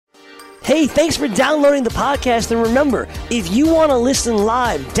Hey, thanks for downloading the podcast, and remember, if you want to listen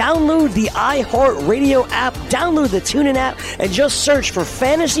live, download the iHeartRadio app, download the TuneIn app, and just search for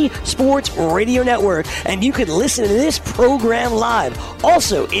Fantasy Sports Radio Network, and you can listen to this program live.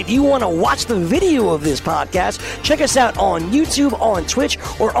 Also, if you want to watch the video of this podcast, check us out on YouTube, on Twitch,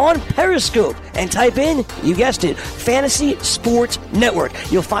 or on Periscope, and type in, you guessed it, Fantasy Sports Network.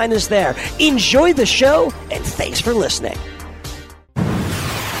 You'll find us there. Enjoy the show, and thanks for listening.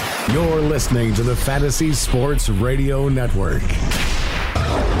 You're listening to the Fantasy Sports Radio Network.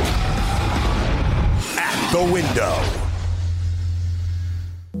 At the Window.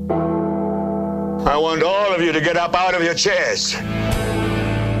 I want all of you to get up out of your chairs and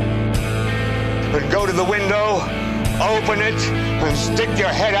go to the window, open it, and stick your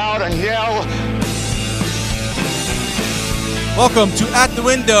head out and yell. Welcome to At the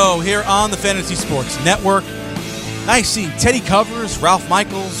Window here on the Fantasy Sports Network. Nice seeing Teddy Covers, Ralph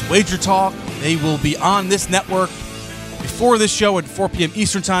Michaels, Wager Talk. They will be on this network before this show at 4 p.m.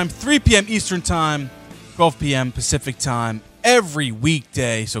 Eastern Time, 3 p.m. Eastern Time, 12 p.m. Pacific Time every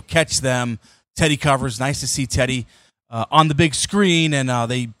weekday. So catch them. Teddy Covers, nice to see Teddy on the big screen. And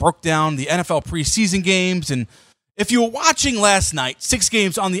they broke down the NFL preseason games. And if you were watching last night, 6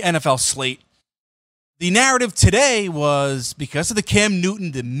 games on the NFL slate, the narrative today was because of the Cam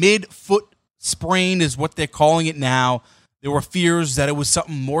Newton, the mid-foot sprain is what they're calling it now. There were fears that it was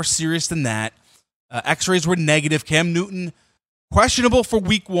something more serious than that. X-rays were negative. Cam Newton, questionable for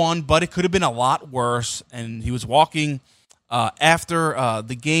week 1, but it could have been a lot worse. And he was walking after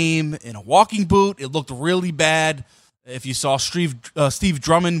the game in a walking boot. It looked really bad. If you saw Steve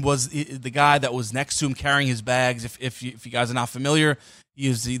Drummond was the guy that was next to him carrying his bags. If you guys are not familiar, he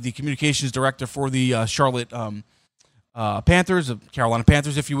is the communications director for the Charlotte Panthers, Carolina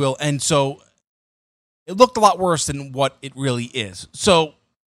Panthers, if you will. And so it looked a lot worse than what it really is. So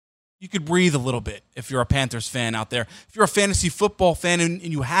you could breathe a little bit if you're a Panthers fan out there. If you're a fantasy football fan and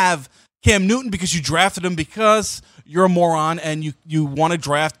you have Cam Newton because you drafted him because you're a moron and you want to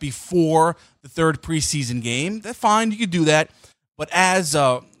draft before the 3rd preseason game, that's fine. You could do that. But as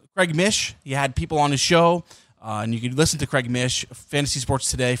Craig Mish, he had people on his show, and you can listen to Craig Mish, Fantasy Sports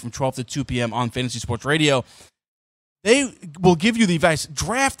Today from 12 to 2 p.m. on Fantasy Sports Radio. They will give you the advice.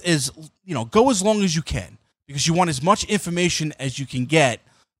 Draft go as long as you can because you want as much information as you can get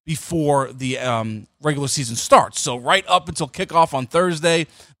before the regular season starts. So right up until kickoff on Thursday,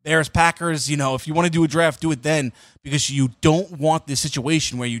 Bears, Packers, if you want to do a draft, do it then because you don't want this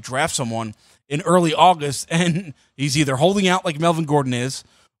situation where you draft someone in early August and he's either holding out like Melvin Gordon is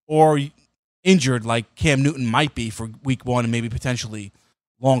or injured like Cam Newton might be for week 1 and maybe potentially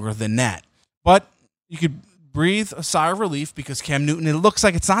longer than that. But you could breathe a sigh of relief because Cam Newton, it looks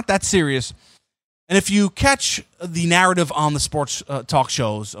like it's not that serious. And if you catch the narrative on the sports talk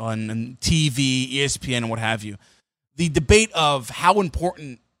shows on TV, ESPN, and what have you, the debate of how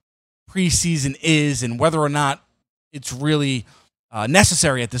important preseason is and whether or not it's really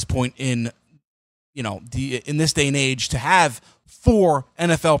necessary at this point in this day and age to have 4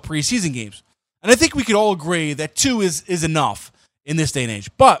 NFL preseason games. And I think we could all agree that 2 is enough in this day and age.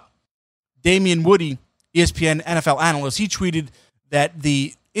 But Damian Woody, ESPN NFL analyst, he tweeted that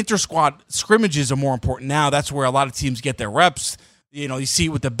the inter-squad scrimmages are more important now. That's where a lot of teams get their reps. You see it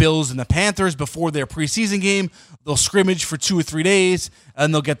with the Bills and the Panthers before their preseason game. They'll scrimmage for 2 or 3 days,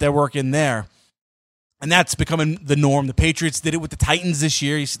 and they'll get their work in there. And that's becoming the norm. The Patriots did it with the Titans this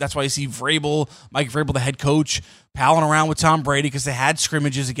year. That's why you see Mike Vrabel, the head coach, palling around with Tom Brady because they had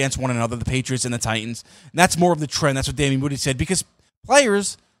scrimmages against one another, the Patriots and the Titans. And that's more of the trend. That's what Damian Woody said because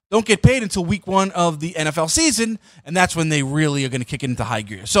players don't get paid until week 1 of the NFL season, and that's when they really are going to kick it into high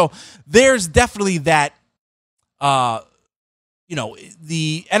gear. So there's definitely that, the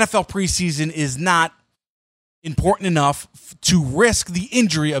NFL preseason is not important enough to risk the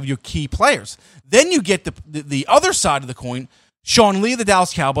injury of your key players. Then you get the other side of the coin. Sean Lee of the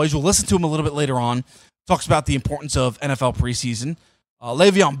Dallas Cowboys, we'll listen to him a little bit later on, talks about the importance of NFL preseason.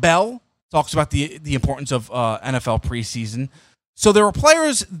 Le'Veon Bell talks about the importance of NFL preseason. So there are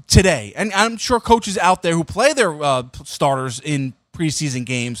players today, and I'm sure coaches out there who play their starters in preseason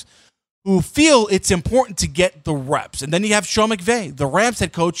games who feel it's important to get the reps. And then you have Sean McVay, the Rams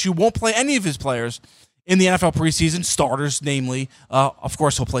head coach, who won't play any of his players in the NFL preseason, starters namely. Of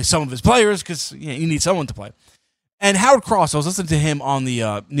course, he'll play some of his players because you need someone to play. And Howard Cross, I was listening to him on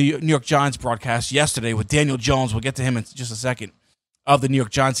the New York Giants broadcast yesterday with Daniel Jones. We'll get to him in just a second, of the New York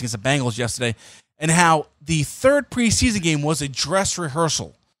Giants against the Bengals yesterday, and how the 3rd preseason game was a dress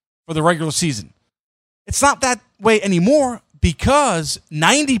rehearsal for the regular season. It's not that way anymore because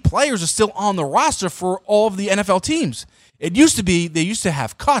 90 players are still on the roster for all of the NFL teams. It used to be they used to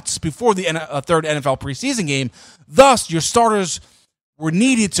have cuts before the third NFL preseason game. Thus, your starters were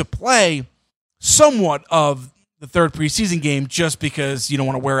needed to play somewhat of the third preseason game just because you don't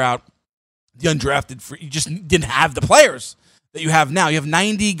want to wear out the undrafted. You just didn't have the players that you have now. You have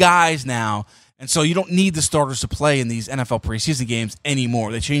 90 guys now, and so you don't need the starters to play in these NFL preseason games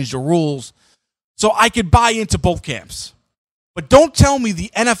anymore. They changed the rules. So I could buy into both camps. But don't tell me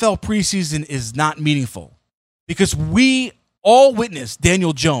the NFL preseason is not meaningful, because we all witnessed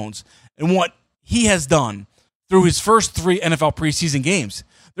Daniel Jones and what he has done through his first 3 NFL preseason games.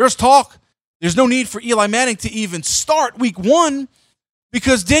 There's talk. There's no need for Eli Manning to even start week 1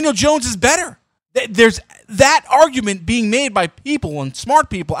 because Daniel Jones is better. There's that argument being made by people and smart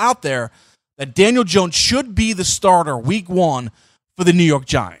people out there that Daniel Jones should be the starter week 1 for the New York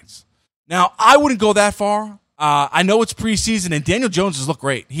Giants. Now, I wouldn't go that far. I know it's preseason, and Daniel Jones has looked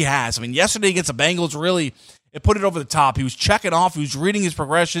great. He has. I mean, yesterday against the Bengals, really, it put it over the top. He was checking off. He was reading his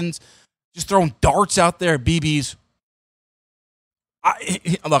progressions, just throwing darts out there at BBs.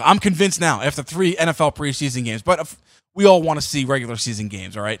 Look, I'm convinced now after 3 NFL preseason games, but we all want to see regular season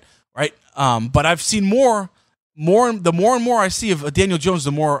games, all right? Right? But I've seen the more and more I see of Daniel Jones,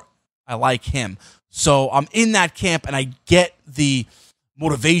 the more I like him. So I'm in that camp, and I get the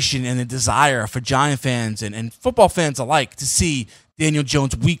motivation and the desire for Giant fans and football fans alike to see Daniel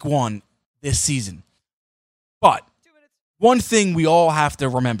Jones week 1 this season. But one thing we all have to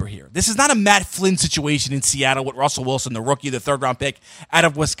remember here, this is not a Matt Flynn situation in Seattle with Russell Wilson, the rookie, the third-round pick out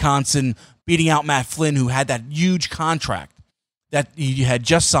of Wisconsin, beating out Matt Flynn, who had that huge contract that he had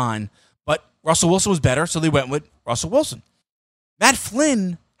just signed. But Russell Wilson was better, so they went with Russell Wilson. Matt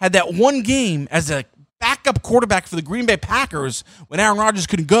Flynn had that one game as a backup quarterback for the Green Bay Packers when Aaron Rodgers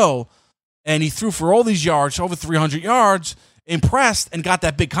couldn't go, and he threw for all these yards, over 300 yards, impressed, and got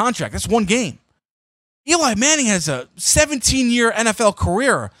that big contract. That's one game. Eli Manning has a 17-year NFL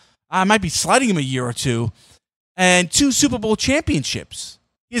career. I might be sliding him a year or two, and 2 Super Bowl championships.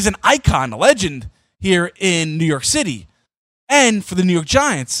 He's an icon, a legend here in New York City. And for the New York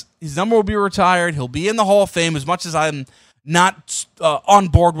Giants, his number will be retired. He'll be in the Hall of Fame. As much as I'm not on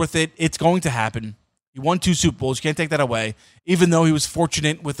board with it, it's going to happen. He won 2 Super Bowls. You can't take that away, even though he was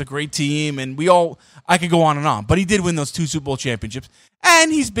fortunate with a great team. And I could go on and on. But he did win those 2 Super Bowl championships.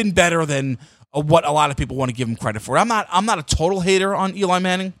 And he's been better than what a lot of people want to give him credit for. I'm not a total hater on Eli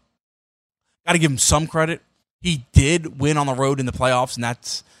Manning. Got to give him some credit. He did win on the road in the playoffs, and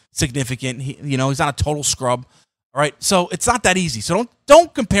that's significant. He's not a total scrub. All right, so it's not that easy. So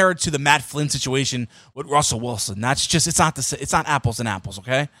don't compare it to the Matt Flynn situation with Russell Wilson. That's just it's not apples and apples.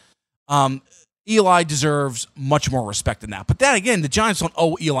 Okay, Eli deserves much more respect than that. But then again, the Giants don't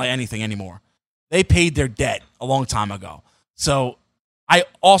owe Eli anything anymore. They paid their debt a long time ago. So I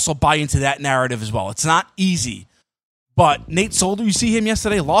also buy into that narrative as well. It's not easy. But Nate Solder, you see him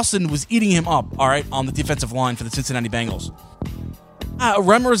yesterday. Lawson was eating him up, all right, on the defensive line for the Cincinnati Bengals.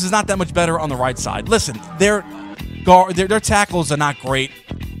 Remmers is not that much better on the right side. Listen, their tackles are not great.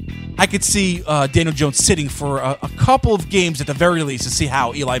 I could see Daniel Jones sitting for a couple of games at the very least to see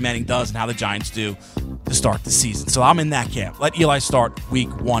how Eli Manning does and how the Giants do to start the season. So I'm in that camp. Let Eli start week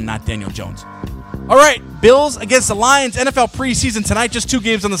 1, not Daniel Jones. All right, Bills against the Lions. NFL preseason tonight. Just 2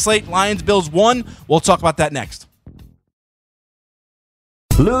 games on the slate. Lions, Bills 1. We'll talk about that next.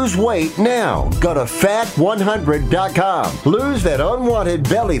 Lose weight now. Go to fat100.com. Lose that unwanted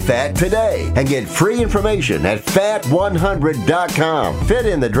belly fat today and get free information at fat100.com. Fit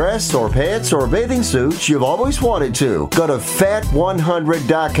in the dress or pants or bathing suits you've always wanted to. Go to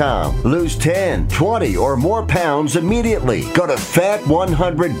fat100.com. Lose 10, 20, or more pounds immediately. Go to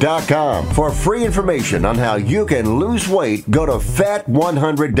fat100.com. For free information on how you can lose weight, go to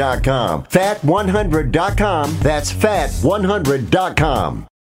fat100.com. Fat100.com. That's fat100.com.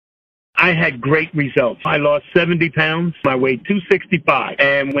 I had great results. I lost 70 pounds. I weighed 265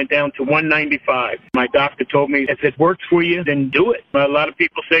 and went down to 195. My doctor told me, if it works for you, then do it. A lot of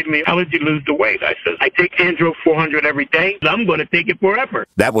people say to me, how did you lose the weight? I said, I take Andro 400 every day. I'm going to take it forever.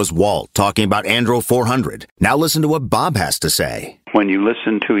 That was Walt talking about Andro 400. Now listen to what Bob has to say. When you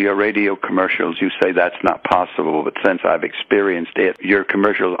listen to your radio commercials, you say that's not possible, but since I've experienced it, your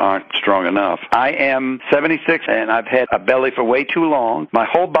commercials aren't strong enough. I am 76, and I've had a belly for way too long. My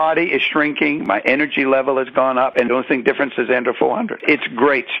whole body is shrinking. My energy level has gone up, and the only thing different is Andro 400. It's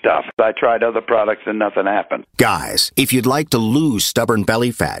great stuff. I tried other products, and nothing happened. Guys, if you'd like to lose stubborn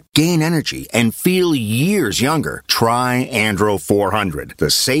belly fat, gain energy, and feel years younger, try Andro 400,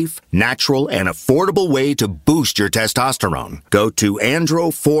 the safe, natural, and affordable way to boost your testosterone. Go to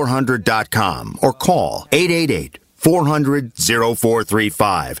andro400.com or call 888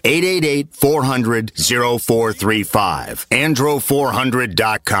 888-400-0435. 888-400-0435.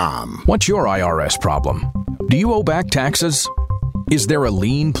 Andro400.com. What's your IRS problem? Do you owe back taxes? Is there a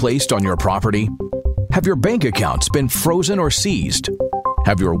lien placed on your property? Have your bank accounts been frozen or seized?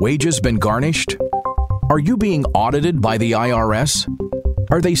 Have your wages been garnished? Are you being audited by the IRS?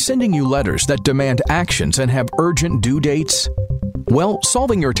 Are they sending you letters that demand actions and have urgent due dates? Well,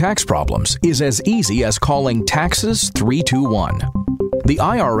 solving your tax problems is as easy as calling Taxes 321. The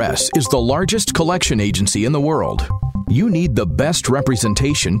IRS is the largest collection agency in the world. You need the best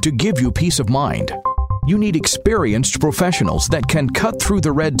representation to give you peace of mind. You need experienced professionals that can cut through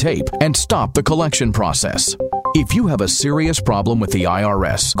the red tape and stop the collection process. If you have a serious problem with the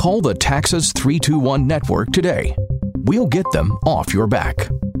IRS, call the Taxes 321 network today. We'll get them off your back.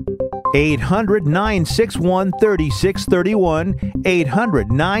 800-961-3631,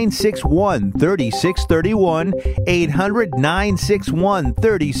 800-961-3631,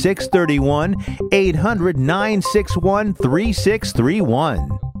 800-961-3631,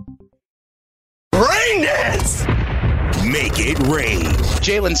 800-961-3631. Rain dance! Make it rain.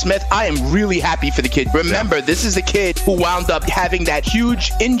 Jalen Smith, I am really happy for the kid. Remember, this is a kid who wound up having that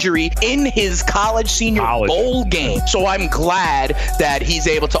huge injury in his senior bowl game. So I'm glad that he's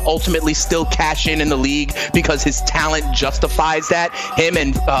able to ultimately still cash in the league because his talent justifies that. Him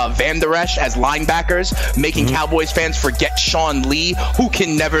and Van Der Esch as linebackers, making Cowboys fans forget Sean Lee, who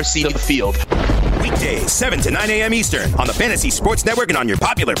can never see the field. Weekdays, 7 to 9 a.m. Eastern on the Fantasy Sports Network and on your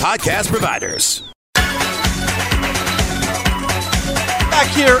popular podcast providers. Back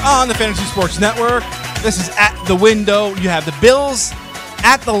here on the Fantasy Sports Network, this is At the Window. You have the Bills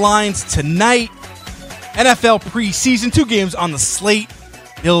at the Lions tonight. NFL preseason, 2 games on the slate.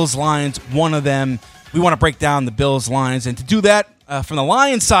 Bills, Lions, one of them. We want to break down the Bills, Lions, and to do that, from the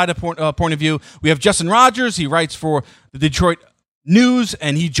Lions side of point of view, we have Justin Rogers. He writes for the Detroit News,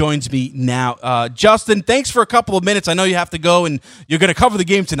 and he joins me now. Justin, thanks for a couple of minutes. I know you have to go, and you're going to cover the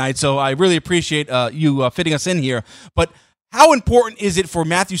game tonight, so I really appreciate you fitting us in here. But how important is it for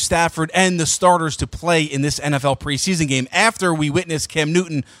Matthew Stafford and the starters to play in this NFL preseason game after we witnessed Cam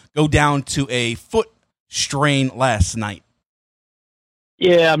Newton go down to a foot strain last night?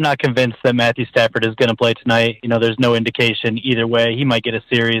 Yeah, I'm not convinced that Matthew Stafford is going to play tonight. You know, there's no indication either way. He might get a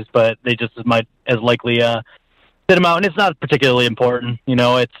series, but they just might as likely sit him out, and it's not particularly important. You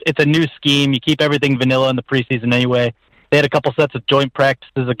know, it's a new scheme. You keep everything vanilla in the preseason anyway. They had a couple sets of joint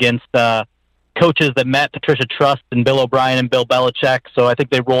practices against coaches that Matt Patricia trusts and Bill O'Brien and Bill Belichick. So I think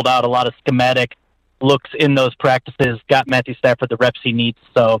they rolled out a lot of schematic looks in those practices, got Matthew Stafford the reps he needs.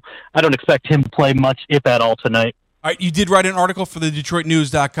 So I don't expect him to play much, if at all, tonight. All right, you did write an article for the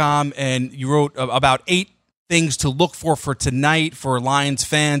DetroitNews.com, and you wrote about 8 things to look for tonight for Lions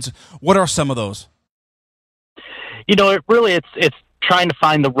fans. What are some of those? You know, it's trying to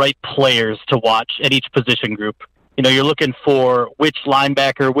find the right players to watch at each position group. You know, you're looking for which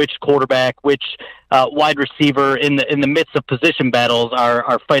linebacker, which quarterback, which wide receiver in the midst of position battles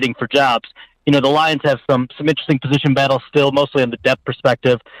are fighting for jobs. You know, the Lions have some interesting position battles still, mostly on the depth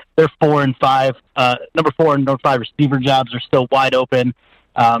perspective. They're 4 and 5. Number 4 and number 5 receiver jobs are still wide open.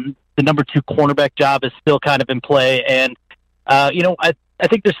 The number 2 cornerback job is still kind of in play. And, you know, I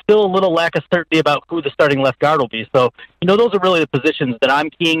think there's still a little lack of certainty about who the starting left guard will be. So, you know, those are really the positions that I'm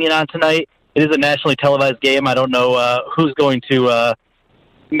keying in on tonight. It is a nationally televised game. I don't know who's going to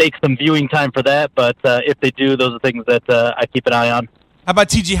make some viewing time for that, but if they do, those are things that I keep an eye on. How about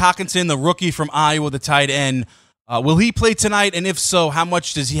T.J. Hockenson, the rookie from Iowa, the tight end? Will he play tonight? And if so, how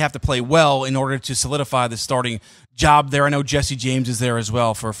much does he have to play well in order to solidify the starting job there? I know Jesse James is there as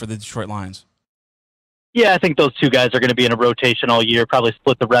well for the Detroit Lions. Yeah, I think those 2 guys are going to be in a rotation all year, probably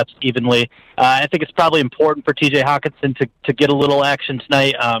split the reps evenly. I think it's probably important for T.J. Hockenson to get a little action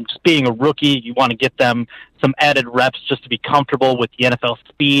tonight. Just being a rookie, you want to get them some added reps just to be comfortable with the NFL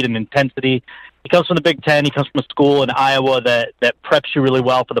speed and intensity. He comes from the Big Ten. He comes from a school in Iowa that preps you really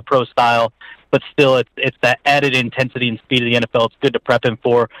well for the pro style, but still it's that added intensity and speed of the NFL. It's good to prep him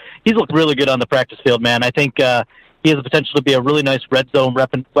for. He's looked really good on the practice field, man. I think he has the potential to be a really nice red zone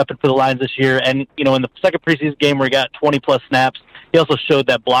weapon for the Lions this year. And, you know, in the second preseason game where he got 20-plus snaps, he also showed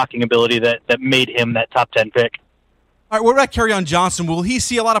that blocking ability that made him that top 10 pick. All right, what about Kerryon Johnson? Will he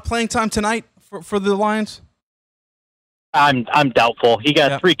see a lot of playing time tonight for the Lions? I'm doubtful. He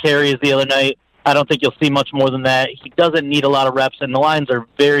got 3 carries the other night. I don't think you'll see much more than that. He doesn't need a lot of reps, and the Lions are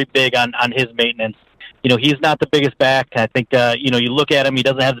very big on his maintenance. You know, he's not the biggest back. I think, you know, you look at him, he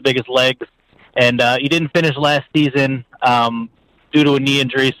doesn't have the biggest legs. And he didn't finish last season due to a knee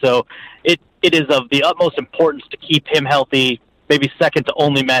injury, so it is of the utmost importance to keep him healthy, maybe second to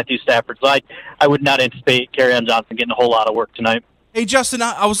only Matthew Stafford. So I would not anticipate Kerryon Johnson getting a whole lot of work tonight. Hey, Justin,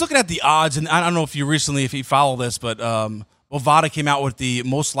 I was looking at the odds, and I don't know if you follow this, but Bovada came out with the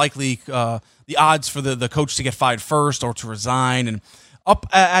most likely the odds for the coach to get fired first or to resign, and up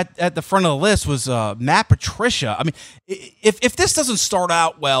at the front of the list was Matt Patricia. I mean, if this doesn't start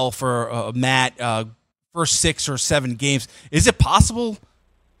out well for Matt, first 6 or 7 games, is it possible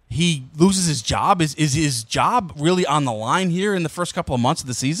he loses his job? Is his job really on the line here in the first couple of months of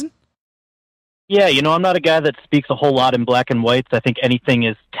the season? Yeah, I'm not a guy that speaks a whole lot in black and whites. I think anything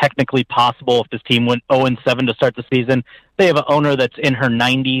is technically possible if this team went 0-7 to start the season. They have an owner that's in her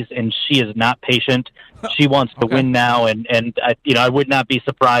 90s, and she is not patient. She wants to win now, and I would not be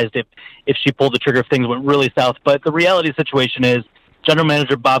surprised if she pulled the trigger if things went really south. But the reality of the situation is General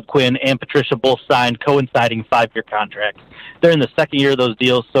Manager Bob Quinn and Patricia both signed coinciding 5-year contracts. They're in the second year of those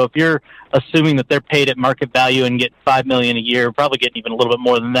deals, so if you're assuming that they're paid at market value and get $5 million a year, probably getting even a little bit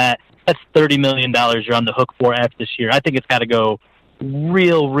more than that, that's $30 million you're on the hook for after this year. I think it's got to go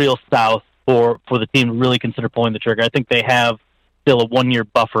real south for the team to really consider pulling the trigger. I think they have still a 1-year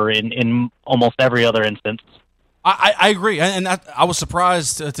buffer in almost every other instance. I agree, and I was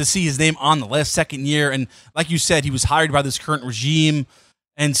surprised to see his name on the list, second year, and like you said, he was hired by this current regime,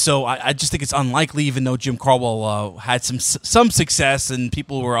 and so I just think it's unlikely, even though Jim Caldwell had some success and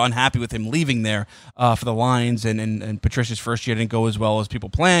people were unhappy with him leaving there for the Lions, and Patricia's first year didn't go as well as people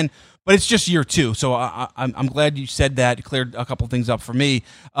planned, but it's just year 2, so I'm glad you said that. It cleared a couple things up for me.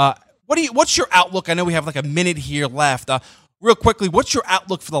 What's your outlook? I know we have like a minute here left. Real quickly, what's your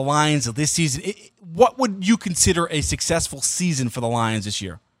outlook for the Lions of this season? What would you consider a successful season for the Lions this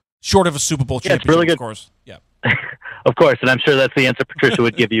year? Short of a Super Bowl championship, really good. Of course. Yeah. Of course, and I'm sure that's the answer Patricia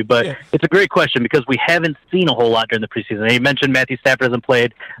would give you. But It's a great question because we haven't seen a whole lot during the preseason. You mentioned Matthew Stafford hasn't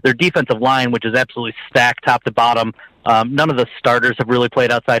played. Their defensive line, which is absolutely stacked top to bottom, none of the starters have really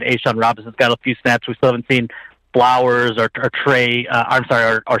played outside. A'Shawn Robinson's got a few snaps. We still haven't seen Flowers or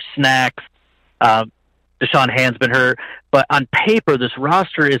Snacks. Deshaun Hand's been hurt. But on paper, this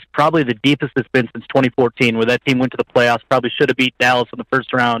roster is probably the deepest it's been since 2014, where that team went to the playoffs, probably should have beat Dallas in the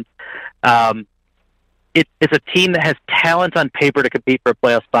first round. It's a team that has talent on paper to compete for a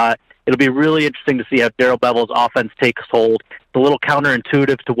playoff spot. It'll be really interesting to see how Darrell Bevell's offense takes hold. It's a little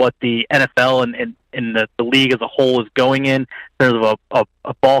counterintuitive to what the NFL and the league as a whole is going in terms of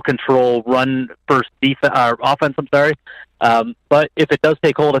a ball control, run first offense. But if it does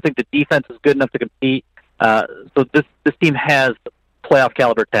take hold, I think the defense is good enough to compete. So this team has playoff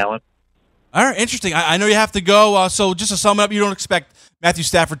caliber talent. All right, interesting. I know you have to go. So just to sum it up, you don't expect Matthew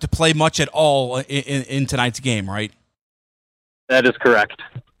Stafford to play much at all in tonight's game, right? That is correct.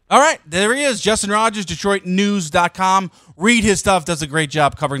 All right, there he is, Justin Rogers, DetroitNews.com. Read his stuff. Does a great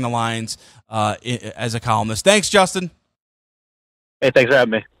job covering the Lions as a columnist. Thanks, Justin. Hey, thanks for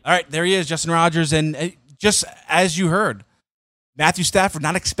having me. All right, there he is, Justin Rogers. And just as you heard, Matthew Stafford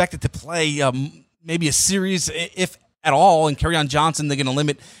not expected to play maybe a series, if at all, and Kerryon Johnson, they're going to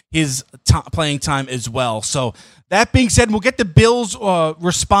limit his playing time as well. So that being said, we'll get the Bills'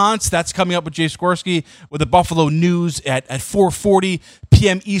 response. That's coming up with Jay Skorsky with the Buffalo News at 4:40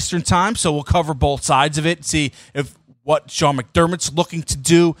 p.m. Eastern time. So we'll cover both sides of it, see if what Sean McDermott's looking to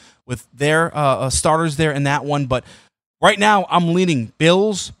do with their starters there in that one. But right now, I'm leaning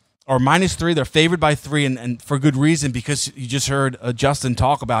Bills or -3. They're favored by 3, and for good reason, because you just heard Justin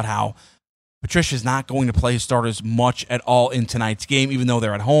talk about how Patricia's not going to play his starters much at all in tonight's game, even though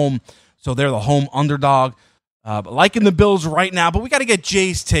they're at home. So they're the home underdog. Liking the Bills right now, but we got to get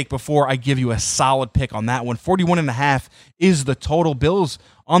Jay's take before I give you a solid pick on that one. 41.5 is the total. Bills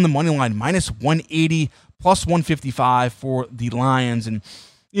on the money line, -180, +155 for the Lions. And,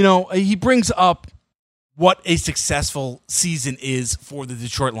 he brings up what a successful season is for the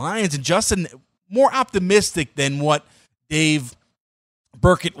Detroit Lions. And Justin, more optimistic than what Dave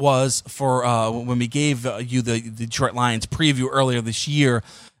Burkett was for when we gave you the Detroit Lions preview earlier this year,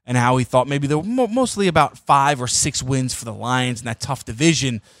 and how he thought maybe there were mostly about 5 or 6 wins for the Lions in that tough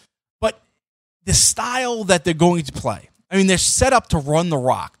division. But the style that they're going to play, I mean, they're set up to run the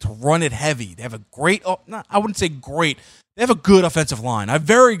rock, to run it heavy. They have a great, I wouldn't say great, they have a good offensive line, a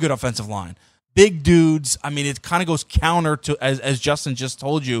very good offensive line. Big dudes. I mean, it kind of goes counter to, as Justin just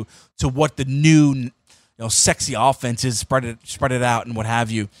told you, to what the new sexy offense is, spread it out and what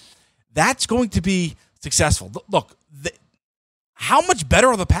have you. That's going to be successful. Look, how much better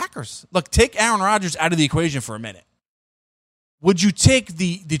are the Packers? Look, take Aaron Rodgers out of the equation for a minute. Would you take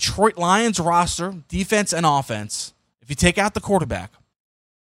the Detroit Lions roster, defense and offense, if you take out the quarterback,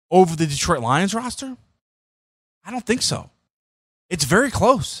 over the Detroit Lions roster? I don't think so. It's very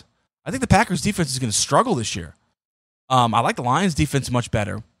close. I think the Packers defense is going to struggle this year. I like the Lions' defense much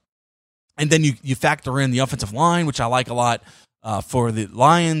better. And then you factor in the offensive line, which I like a lot for the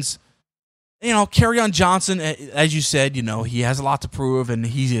Lions. Kerryon Johnson, as you said, he has a lot to prove, and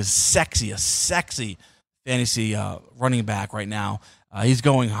he is a sexy fantasy running back right now. He's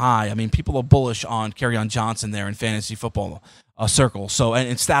going high. I mean, people are bullish on Kerryon Johnson there in fantasy football circles. So,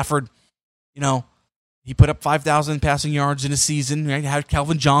 and Stafford, he put up 5,000 passing yards in a season. Right? Had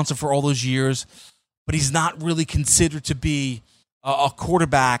Calvin Johnson for all those years, but he's not really considered to be a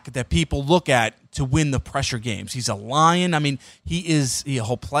quarterback that people look at to win the pressure games. He's a lion. I mean,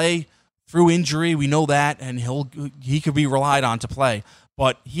 he'll play through injury. We know that, and he could be relied on to play.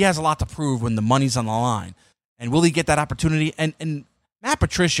 But he has a lot to prove when the money's on the line. And will he get that opportunity? And Matt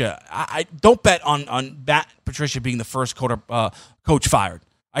Patricia, I don't bet on Matt Patricia being the first coach fired.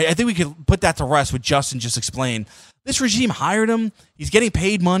 I think we could put that to rest with Justin just explain. This regime hired him. He's getting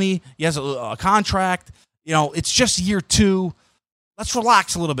paid money. He has a contract. It's just year 2. Let's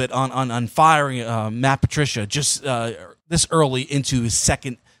relax a little bit on firing Matt Patricia just this early into his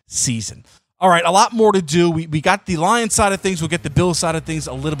second season. All right, a lot more to do. We got the Lions side of things. We'll get the Bills side of things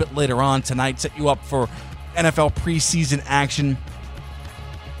a little bit later on tonight. Set you up for NFL preseason action.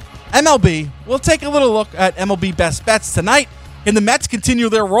 MLB, we'll take a little look at MLB best bets tonight. Can the Mets continue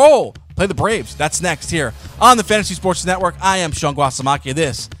their roll? Play the Braves. That's next here on the Fantasy Sports Network. I am Sean Guasamacchia.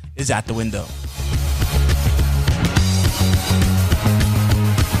 This is At the Window.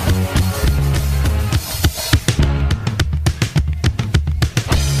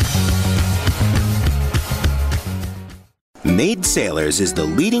 Maid Sailors is the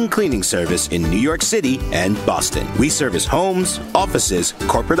leading cleaning service in New York City and Boston. We service homes, offices,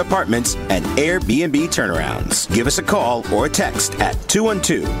 corporate apartments, and Airbnb turnarounds. Give us a call or a text at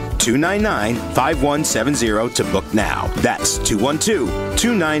 212-299-5170 to book now. That's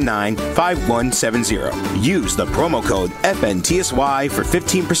 212-299-5170. Use the promo code FNTSY for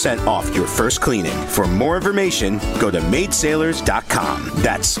 15% off your first cleaning. For more information, go to maidsailors.com.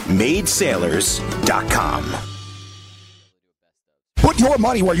 That's maidsailors.com. Put your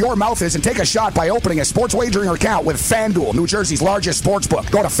money where your mouth is and take a shot by opening a sports wagering account with FanDuel, New Jersey's largest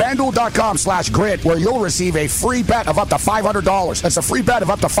sportsbook. Go to FanDuel.com/grid where you'll receive a free bet of up to $500. That's a free bet of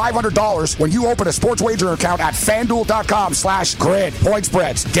up to $500 when you open a sports wagering account at FanDuel.com/grid. Point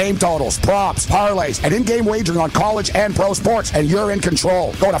spreads, game totals, props, parlays, and in-game wagering on college and pro sports, and you're in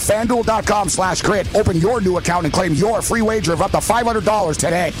control. Go to FanDuel.com/grid, open your new account, and claim your free wager of up to $500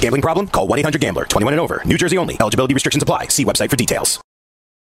 today. Gambling problem? Call 1-800-GAMBLER. 21 and over. New Jersey only. Eligibility restrictions apply. See website for details.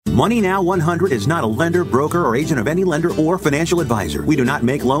 Money Now 100 is not a lender, broker, or agent of any lender or financial advisor. We do not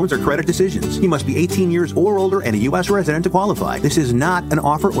make loans or credit decisions. You must be 18 years or older and a U.S. resident to qualify. This is not an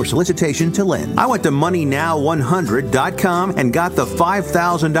offer or solicitation to lend. I went to MoneyNow100.com and got the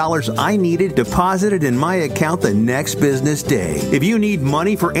 $5,000 I needed deposited in my account the next business day. If you need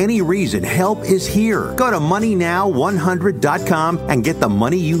money for any reason, help is here. Go to MoneyNow100.com and get the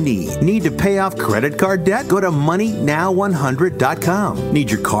money you need. Need to pay off credit card debt? Go to MoneyNow100.com. Need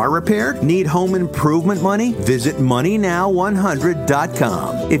your car repaired? Need home improvement money? Visit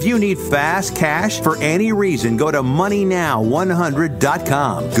MoneyNow100.com. If you need fast cash for any reason, go to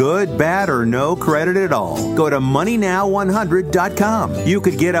MoneyNow100.com. Good, bad, or no credit at all. Go to MoneyNow100.com. You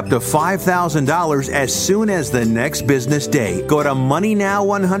could get up to $5,000 as soon as the next business day. Go to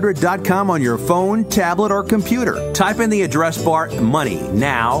MoneyNow100.com on your phone, tablet, or computer. Type in the address bar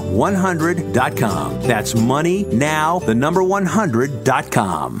MoneyNow100.com. That's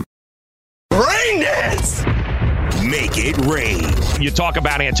MoneyNow100.com. Rain dance! Make it rain. You talk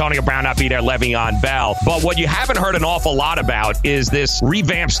about Antonio Brown not being there, Le'Veon Bell, but what you haven't heard an awful lot about is this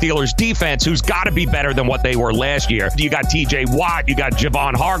revamped Steelers defense, who's got to be better than what they were last year. You got T.J. Watt, you got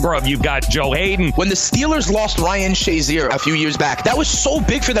Javon Hargrove, you've got Joe Hayden. When the Steelers lost Ryan Shazier a few years back, that was so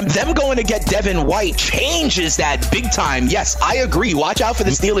big for them. Them going to get Devin White changes that big time. Yes, I agree. Watch out for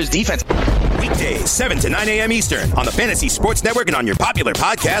the Steelers defense. Weekdays, 7 to 9 a.m. Eastern on the Fantasy Sports Network and on your popular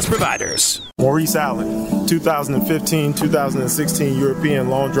podcast providers. Maurice Allen, 2015-2016 European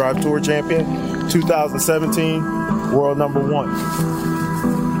Long Drive Tour champion, 2017 world number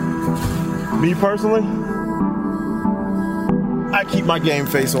 1. Me personally, I keep my game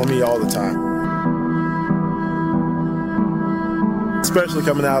face on me all the time. Especially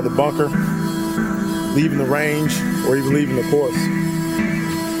coming out of the bunker, leaving the range, or even leaving the course.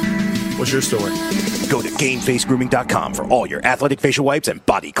 What's your story? Go to GameFaceGrooming.com for all your athletic facial wipes and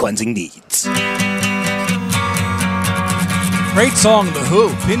body cleansing needs. Great song, The Who,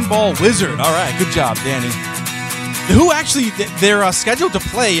 Pinball Wizard. All right, good job, Danny. The Who actually, they're scheduled to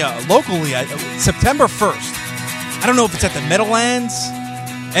play locally September 1st. I don't know if it's at the Meadowlands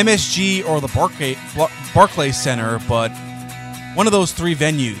MSG or the Barclays Center, but one of those three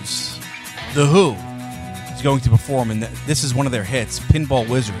venues, The Who is going to perform, and this is one of their hits, Pinball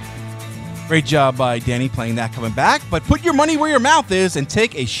Wizard. Great job by Danny playing that coming back, but put your money where your mouth is and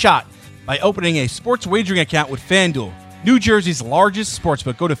take a shot by opening a sports wagering account with FanDuel, New Jersey's largest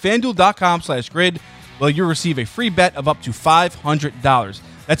sportsbook. Go to FanDuel.com/grid, where you'll receive a free bet of up to $500.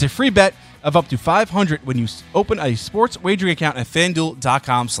 That's a free bet of up to $500 when you open a sports wagering account at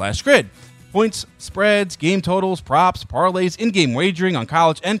FanDuel.com/grid. Points, spreads, game totals, props, parlays, in-game wagering on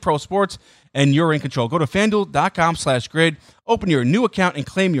college and pro sports, and you're in control. Go to FanDuel.com/grid, open your new account, and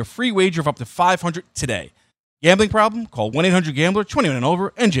claim your free wager of up to $500 today. Gambling problem? Call 1-800-GAMBLER, 21 and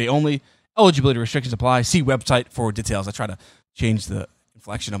over, NJ only. Eligibility restrictions apply. See website for details. I try to change the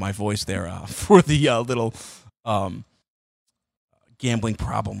inflection of my voice there for the little gambling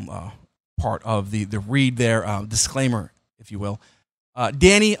problem part of the read there. Disclaimer, if you will.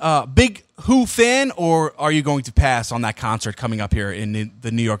 Danny, big Who fan, or are you going to pass on that concert coming up here in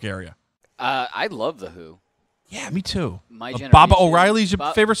the New York area? I love The Who. Yeah, me too. My generation. Baba O'Reilly's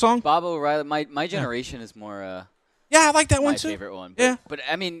your favorite song? Baba O'Reilly. My generation is more. Yeah, I like that one my too. Favorite one. Yeah, but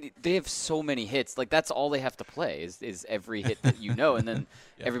I mean, they have so many hits. Like that's all they have to play is every hit that you know, and then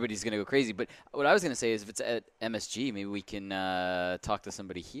everybody's gonna go crazy. But what I was gonna say is, if it's at MSG, maybe we can talk to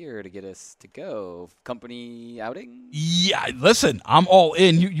somebody here to get us to go. Company outing. Yeah, listen, I'm all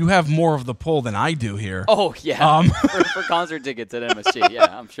in. You have more of the pull than I do here. Oh yeah, for concert tickets at MSG. Yeah,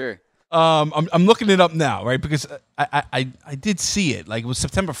 I'm sure. I'm looking it up now, right? Because I did see it. Like it was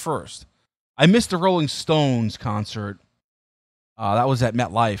September 1st. I missed the Rolling Stones concert. That was at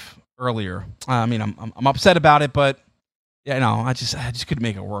MetLife earlier. I mean, I'm upset about it, but yeah, no, I just couldn't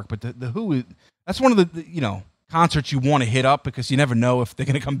make it work. But the Who, that's one of the concerts you want to hit up because you never know if they're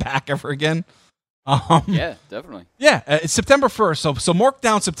going to come back ever again. Yeah, definitely. Yeah, it's September 1st. So mark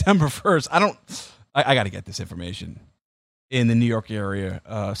down September 1st. I got to get this information in the New York area.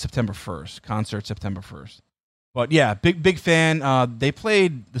 September 1st concert, September 1st. But yeah, big fan. They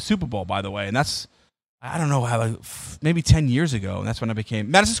played the Super Bowl, by the way, and that's I don't know how maybe 10 years ago, and that's when I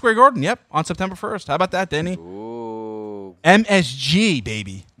became Madison Square Garden. Yep, on September 1st. How about that, Danny? Ooh. MSG,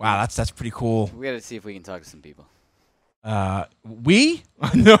 baby. Wow, that's pretty cool. We got to see if we can talk to some people. We?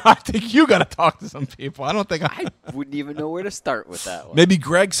 No, I think you got to talk to some people. I don't think I wouldn't even know where to start with that one. Maybe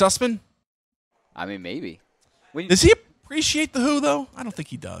Greg Sussman? I mean, maybe. Does he appreciate the Who though? I don't think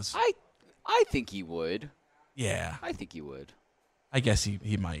he does. I think he would. Yeah, I think he would. I guess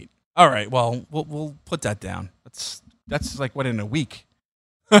he might. All right, well, we'll put that down. That's like what in a week.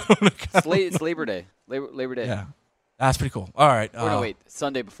 It's Labor Day. Labor Day. Yeah, that's pretty cool. All right. Or no, wait,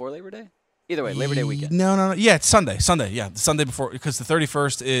 Sunday before Labor Day. Either way, Labor Day weekend. No. Yeah, it's Sunday. Yeah, the Sunday before because the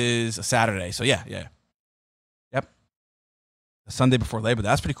 31st is a Saturday. So yeah. Yep. The Sunday before Labor Day.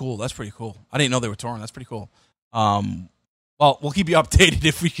 That's pretty cool. I didn't know they were touring. That's pretty cool. Well, we'll keep you updated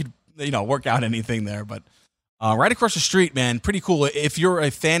if we could, work out anything there, but. Right across the street, man. Pretty cool. If you're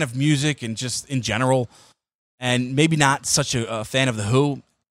a fan of music and just in general, and maybe not such a fan of The Who,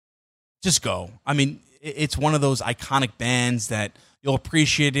 just go. I mean, it's one of those iconic bands that you'll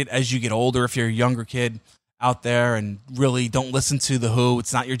appreciate it as you get older if you're a younger kid out there and really don't listen to The Who.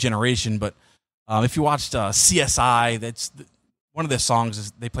 It's not your generation, but if you watched CSI, that's one of their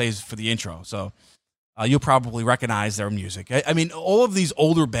songs they play for the intro. So you'll probably recognize their music. I mean, all of these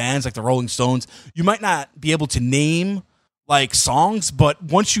older bands like the Rolling Stones, you might not be able to name like songs, but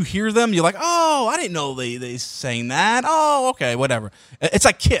once you hear them, you're like, oh, I didn't know they sang that. Oh, okay, whatever. It's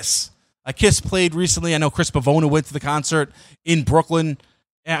like Kiss. Kiss played recently. I know Chris Pavona went to the concert in Brooklyn.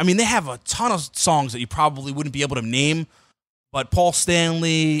 I mean, they have a ton of songs that you probably wouldn't be able to name, but Paul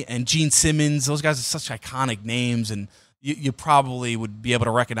Stanley and Gene Simmons, those guys are such iconic names, and you probably would be able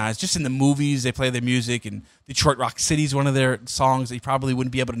to recognize just in the movies they play their music, and Detroit Rock City is one of their songs that you probably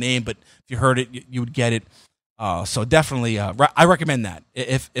wouldn't be able to name, but if you heard it, you would get it. So definitely, I recommend that.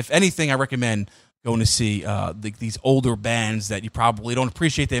 If anything, I recommend going to see these older bands that you probably don't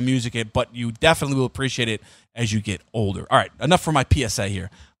appreciate their music, but you definitely will appreciate it as you get older. All right, enough for my PSA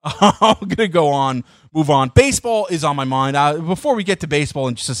here. I'm going to move on. Baseball is on my mind. Before we get to baseball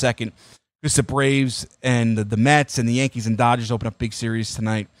in just a second, because the Braves and the Mets and the Yankees and Dodgers open up big series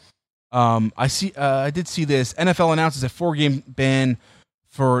tonight. I did see this. NFL announces a 4-game ban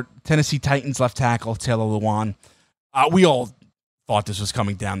for Tennessee Titans left tackle Taylor Lewan. We all thought this was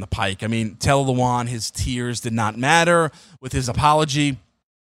coming down the pike. I mean, Taylor Lewan, his tears did not matter with his apology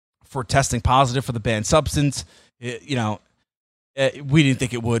for testing positive for the banned substance. We didn't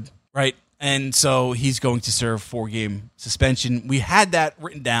think it would, right? And so he's going to serve 4-game suspension. We had that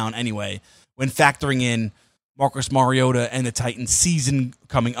written down anyway when factoring in Marcus Mariota and the Titans season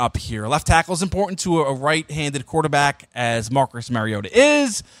coming up here. Left tackle is important to a right-handed quarterback, as Marcus Mariota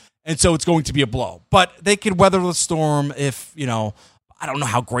is, and so it's going to be a blow. But they could weather the storm if, I don't know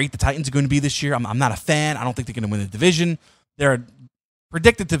how great the Titans are going to be this year. I'm not a fan. I don't think they're going to win the division. They're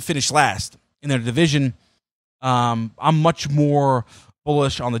predicted to finish last in their division. I'm much more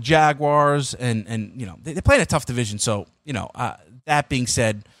bullish on the Jaguars, and they play in a tough division. So, that being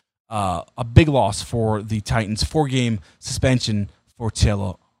said, a big loss for the Titans. 4-game suspension for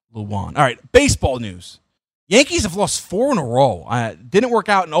Taylor Lewan. All right, baseball news. Yankees have lost 4 in a row. Didn't work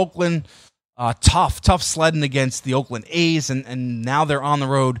out in Oakland. Tough sledding against the Oakland A's, and now they're on the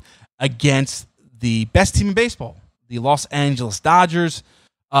road against the best team in baseball, the Los Angeles Dodgers.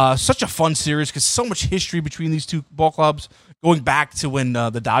 Such a fun series because so much history between these two ball clubs, going back to when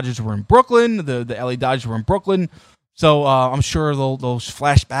the Dodgers were in Brooklyn, the LA Dodgers were in Brooklyn. So I'm sure they'll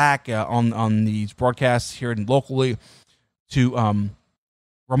flash back on these broadcasts here and locally to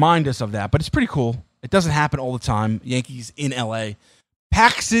remind us of that. But it's pretty cool. It doesn't happen all the time. Yankees in LA.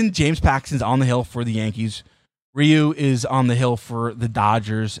 James Paxton's on the hill for the Yankees. Ryu is on the hill for the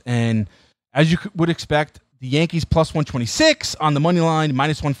Dodgers. And as you would expect, the Yankees plus 126 on the money line,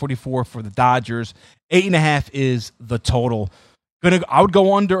 minus 144 for the Dodgers. 8.5 is the total. I would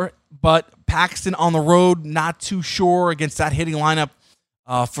go under, but Paxton on the road, not too sure against that hitting lineup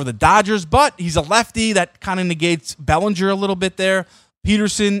for the Dodgers. But he's a lefty. That kind of negates Bellinger a little bit there.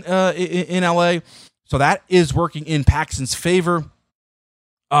 Peterson in LA. So that is working in Paxton's favor.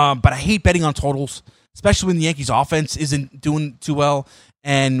 But I hate betting on totals, especially when the Yankees offense isn't doing too well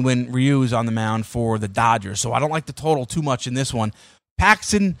and when Ryu is on the mound for the Dodgers. So I don't like the total too much in this one.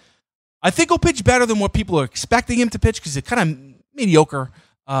 Paxton, I think, will pitch better than what people are expecting him to pitch because it's kind of mediocre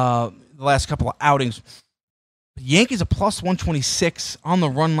the last couple of outings. The Yankees are plus 126 on the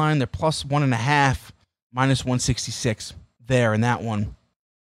run line. They're plus 1.5, minus 166 there in that one.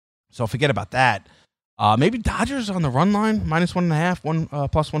 So forget about that. Maybe Dodgers on the run line, minus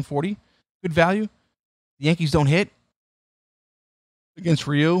 1.5, plus 140. Good value. The Yankees don't hit against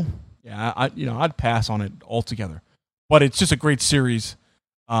Ryu. Yeah, I'd pass on it altogether. But it's just a great series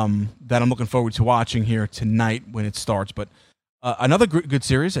that I'm looking forward to watching here tonight when it starts. But another good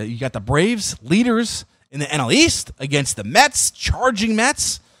series. You got the Braves, leaders in the NL East, against the Mets, charging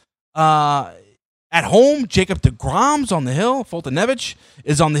Mets. At home, Jacob deGrom's on the hill. Foltynewicz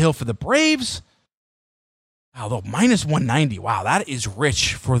is on the hill for the Braves. Although minus 190, wow, that is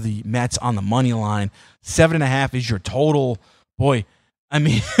rich for the Mets on the money line. 7.5 is your total. Boy, I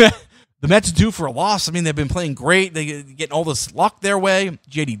mean, the Mets due for a loss. I mean, they've been playing great. They're getting all this luck their way.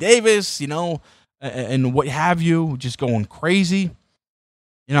 J.D. Davis, and what have you, just going crazy.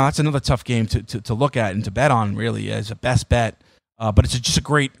 That's another tough game to look at and to bet on, really, as a best bet. But it's just a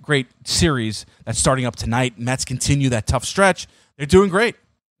great series that's starting up tonight. Mets continue that tough stretch. They're doing great.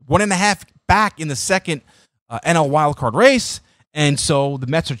 1.5 back in the second NL wildcard race. And so the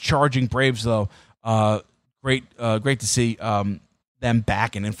Mets are charging Braves, though. Great to see them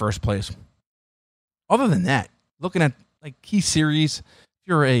back and in first place. Other than that, looking at key series, if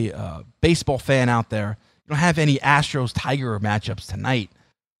you're a baseball fan out there, you don't have any Astros-Tiger matchups tonight.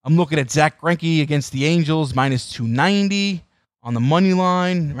 I'm looking at Zach Greinke against the Angels, minus 290 on the money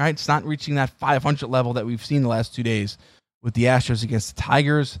line, right? It's not reaching that 500 level that we've seen the last 2 days with the Astros against the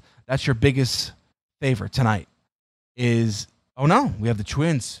Tigers. That's your biggest favorite tonight is, we have the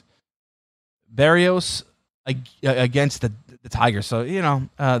Twins. Berrios against the Tigers. So,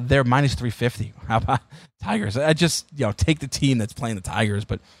 they're minus 350. How about Tigers? I just, take the team that's playing the Tigers,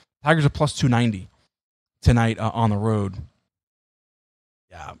 but Tigers are plus 290 tonight on the road.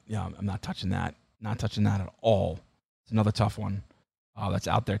 Yeah, I'm not touching that. Not touching that at all. It's another tough one that's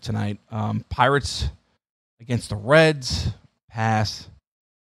out there tonight. Pirates against the Reds. Pass.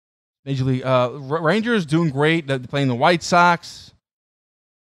 Major League Rangers doing great. They're playing the White Sox.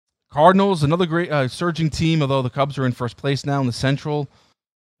 Cardinals, another great surging team, although the Cubs are in first place now in the Central.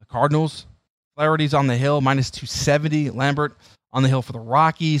 The Cardinals, Flaherty's on the hill, minus 270. Lambert on the hill for the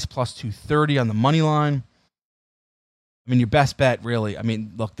Rockies, plus 230 on the money line. I mean, your best bet, really. I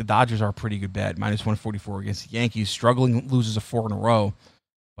mean, look, the Dodgers are a pretty good bet, minus 144 against the Yankees. Struggling, loses 4 in a row,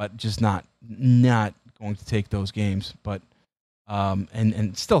 but just not going to take those games. But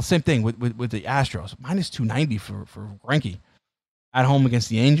and still, same thing with the Astros, minus 290 for Greinke. At home against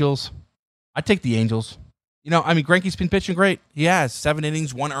the Angels. I'd take the Angels. Greinke's been pitching great. He has 7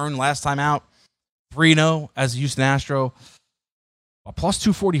 innings, 1 earned last time out. 3-0 as a Houston Astro. A plus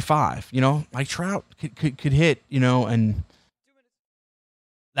 245. Mike Trout could hit, and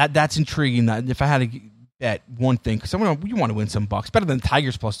that's intriguing. That if I had to bet one thing, because you want to win some bucks. Better than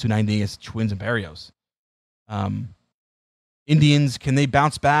Tigers plus 290 against Twins and Berrios. Indians, can they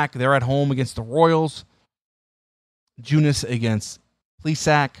bounce back? They're at home against the Royals. Junis against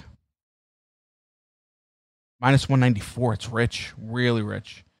Plesac. Minus 194. It's rich, really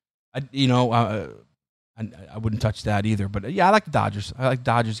rich. I wouldn't touch that either. But yeah, I like the Dodgers. I like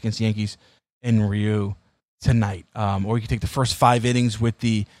Dodgers against the Yankees in Ryu tonight. Or you can take the first 5 innings with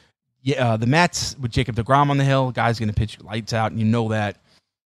the Mets with Jacob deGrom on the hill. Guy's going to pitch lights out, and you know that.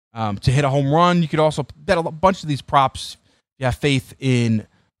 To hit a home run, you could also bet a bunch of these props. You have faith in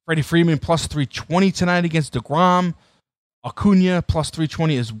Freddie Freeman plus 320 tonight against deGrom. Acuna plus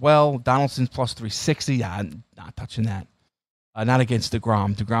 320 as well. Donaldson's plus 360. Yeah, I'm not touching that. Not against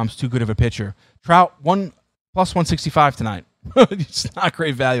deGrom. deGrom's too good of a pitcher. Trout plus 165 tonight. It's not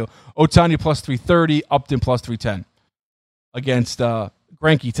great value. Ohtani plus 330. Upton plus 310 against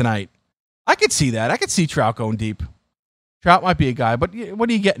Greinke tonight. I could see that. I could see Trout going deep. Trout might be a guy, but what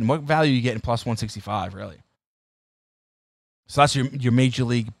are you getting? What value are you getting plus 165, really? So that's your Major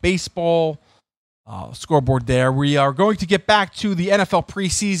League Baseball scoreboard there. We are going to get back to the NFL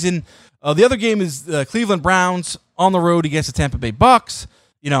preseason. The other game is the Cleveland Browns on the road against the Tampa Bay Bucks.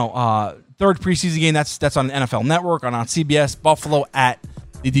 Third preseason game, that's on NFL Network, on CBS. Buffalo at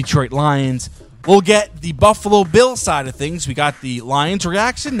the Detroit Lions. We'll get the Buffalo Bills side of things. We got the Lions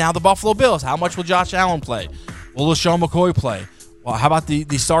reaction, now the Buffalo Bills. How much will Josh Allen play? Will LaShawn McCoy play? Well, how about the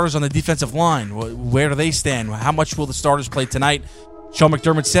starters on the defensive line? Where do they stand? How much will the starters play tonight? Sean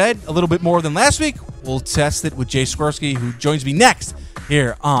McDermott said a little bit more than last week. We'll test it with Jay Swirsky, who joins me next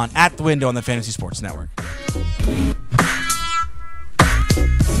here on At the Window on the Fantasy Sports Network.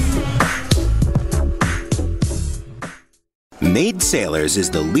 Maid Sailors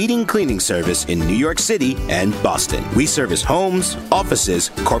is the leading cleaning service in New York City and Boston. We service homes, offices,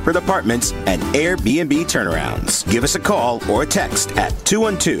 corporate apartments, and Airbnb turnarounds. Give us a call or a text at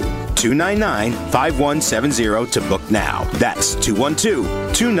 212-299-5170 to book now. That's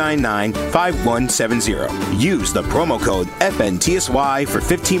 212-299-5170. Use the promo code FNTSY for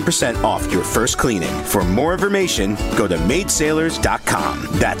 15% off your first cleaning. For more information, go to maidsailors.com.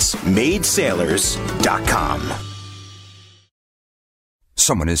 That's maidsailors.com.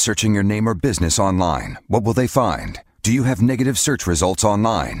 Someone is searching your name or business online. What will they find? Do you have negative search results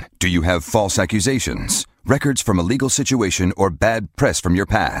online? Do you have false accusations, records from a legal situation, or bad press from your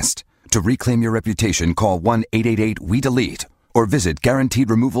past? To reclaim your reputation, call 1-888-WE-DELETE or visit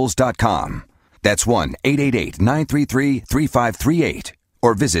GuaranteedRemovals.com. That's 1-888-933-3538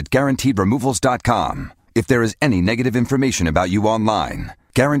 or visit GuaranteedRemovals.com. If there is any negative information about you online,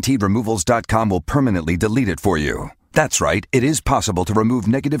 GuaranteedRemovals.com will permanently delete it for you. That's right, it is possible to remove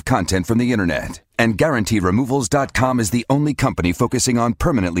negative content from the internet. And GuaranteedRemovals.com is the only company focusing on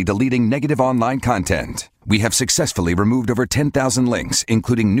permanently deleting negative online content. We have successfully removed over 10,000 links,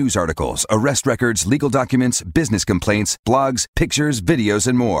 including news articles, arrest records, legal documents, business complaints, blogs, pictures, videos,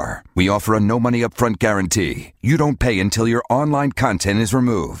 and more. We offer a no-money upfront guarantee. You don't pay until your online content is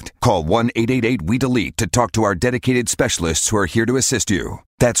removed. Call 1-888-WE-DELETE to talk to our dedicated specialists who are here to assist you.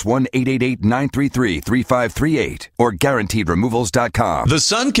 That's 1-888-933-3538 or GuaranteedRemovals.com. The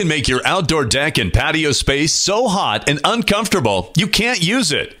sun can make your outdoor deck and patio space so hot and uncomfortable you can't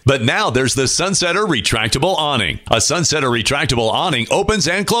use it. But now there's the Sunsetter Retractable Awning. A Sunsetter Retractable Awning opens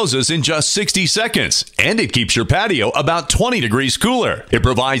and closes in just 60 seconds, and it keeps your patio about 20 degrees cooler. It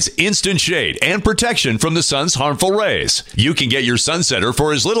provides instant shade and protection from the sun's harmful rays. You can get your Sunsetter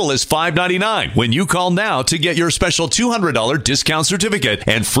for as little as $5.99 when you call now to get your special $200 discount certificate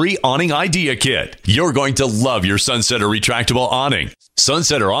and free awning idea kit. You're going to love your Sunsetter Retractable Awning.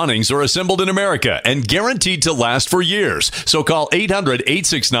 Sunsetter awnings are assembled in America and guaranteed to last for years. So call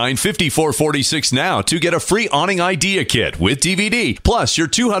 800-869-5446 now to get a free awning idea kit with DVD, plus your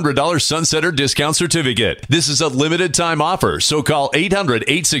 $200 Sunsetter discount certificate. This is a limited time offer, so call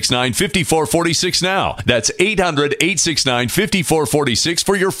 800-869-5446 now. That's 800-869-5446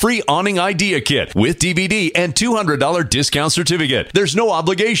 for your free awning idea kit with DVD and $200 discount certificate. There's no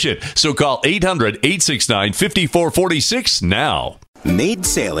obligation, so call 800-869-5446 now. Maid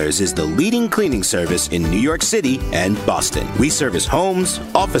Sailors is the leading cleaning service in New York City and Boston. We service homes,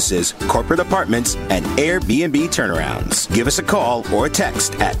 offices, corporate apartments, and Airbnb turnarounds. Give us a call or a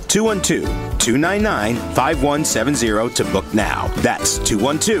text at 212-299-5170 to book now. That's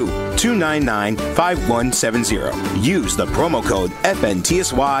 212-299-5170. Use the promo code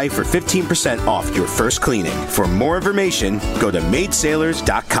FNTSY for 15% off your first cleaning. For more information, go to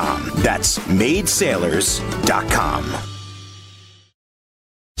maidsailors.com. That's maidsailors.com.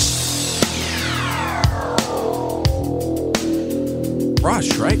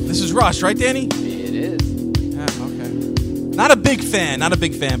 Rush, right? This is Rush, right, Danny? It is. Yeah, okay. Not a big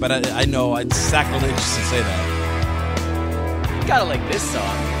fan, but I know it's sacrilege to say that. You gotta like this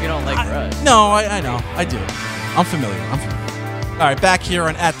song if you don't like Rush. No, I know. I do. I'm familiar. All right, back here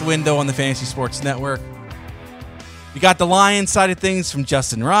on At the Window on the Fantasy Sports Network. We got the Lions side of things from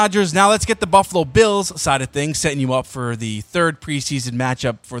Justin Rogers. Now let's get the Buffalo Bills side of things, setting you up for the third preseason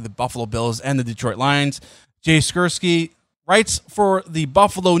matchup for the Buffalo Bills and the Detroit Lions. Jay Skursky writes for the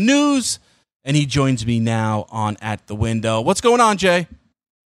Buffalo News, and he joins me now on At the Window. What's going on, Jay?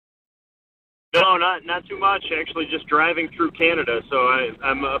 No, not too much. Actually, just driving through Canada, so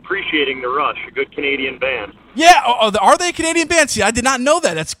I'm appreciating the Rush, a good Canadian band. Yeah, are they a Canadian band? See, I did not know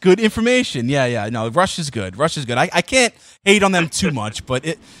that. That's good information. Yeah. No, Rush is good. I can't hate on them too much, but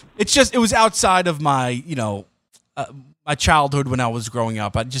it was outside of my my childhood when I was growing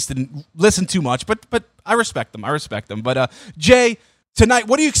up. I just didn't listen too much, but I respect them. But Jay, tonight,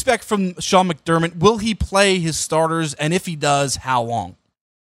 what do you expect from Sean McDermott? Will he play his starters, and if he does, how long?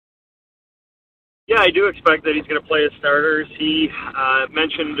 Yeah, I do expect that he's going to play his starters. He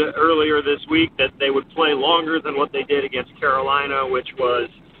mentioned earlier this week that they would play longer than what they did against Carolina, which was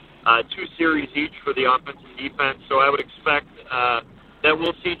 2 series each for the offense and defense. So I would expect that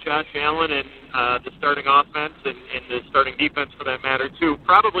we'll see Josh Allen and the starting offense and the starting defense, for that matter, too,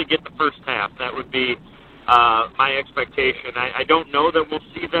 probably get the first half. That would be my expectation. I don't know that we'll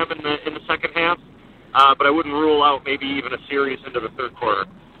see them in the second half, but I wouldn't rule out maybe even a series into the third quarter.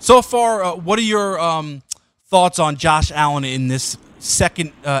 So far, what are your thoughts on Josh Allen in this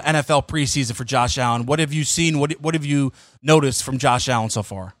second NFL preseason for Josh Allen? What have you seen? What have you noticed from Josh Allen so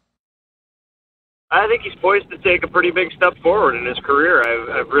far? I think he's poised to take a pretty big step forward in his career.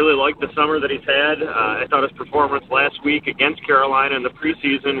 I've really liked the summer that he's had. I thought his performance last week against Carolina in the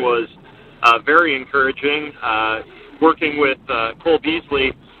preseason was very encouraging. Working with Cole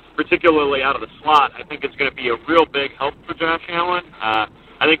Beasley, particularly out of the slot, I think it's going to be a real big help for Josh Allen.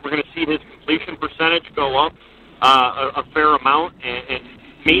 I think we're going to see his completion percentage go up a fair amount, and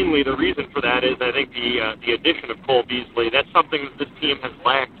mainly the reason for that is I think the addition of Cole Beasley. That's something that this team has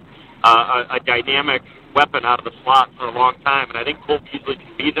lacked, a dynamic weapon out of the slot for a long time, and I think Cole Beasley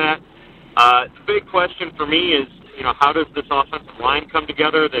can be that. The big question for me is, how does this offensive line come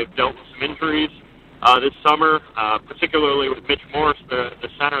together? They've dealt with some injuries this summer, particularly with Mitch Morse, the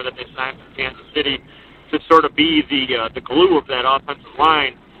center that they signed from Kansas City, to sort of be the glue of that offensive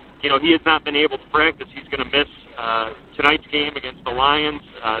line. He has not been able to practice. He's going to miss tonight's game against the Lions,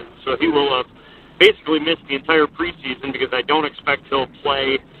 so he will have basically missed the entire preseason because I don't expect he'll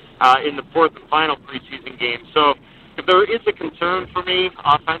play in the fourth and final preseason game. So if there is a concern for me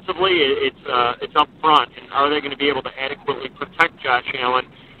offensively, it's up front, and are they going to be able to adequately protect Josh Allen?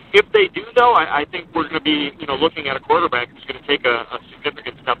 If they do, though, I think we're going to be looking at a quarterback who's going to take a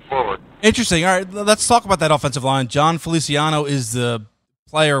significant step forward. Interesting. All right, let's talk about that offensive line. John Feliciano is the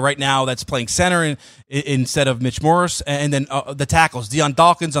player right now that's playing center instead of Mitch Morris, and then the tackles, Deion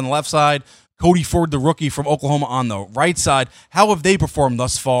Dawkins on the left side, Cody Ford, the rookie from Oklahoma, on the right side. How have they performed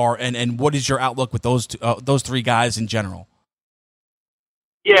thus far, and what is your outlook with those three guys in general?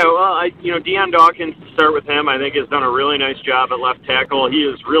 Yeah, well, Deion Dawkins, to start with him, I think has done a really nice job at left tackle.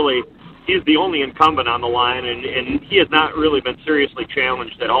 He's the only incumbent on the line, and he has not really been seriously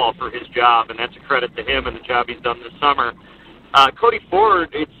challenged at all for his job, and that's a credit to him and the job he's done this summer. Cody Ford,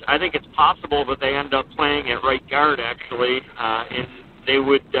 I think it's possible that they end up playing at right guard, actually, and they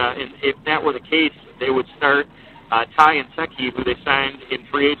would, if that were the case, they would start Ty Nsekhe, who they signed in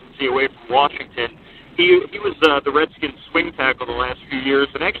free agency away from Washington. He was the Redskins swing tackle the last few years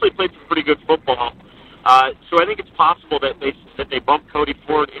and actually played some pretty good football. So I think it's possible that they bump Cody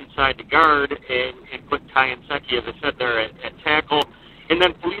Ford inside the guard and put Ty Nsekhe, as I said, there at tackle. And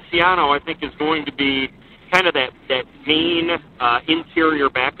then Feliciano, I think, is going to be kind of that main interior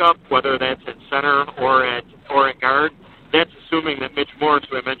backup, whether that's at center or at guard. That's assuming that Mitch Morris,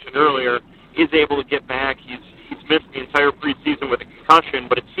 who I mentioned earlier, is able to get back. He's missed the entire preseason with a concussion,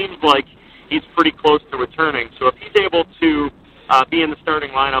 but it seems like he's pretty close to returning. So if he's able to be in the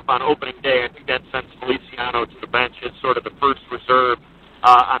starting lineup on opening day, I think that sends Feliciano to the bench as sort of the first reserve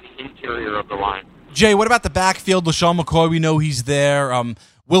on the interior of the line. Jay, what about the backfield? LaShawn McCoy, we know he's there.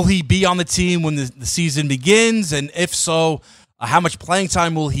 Will he be on the team when the season begins? And if so, how much playing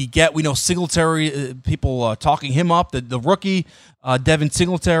time will he get? We know Singletary, people talking him up, the rookie, Devin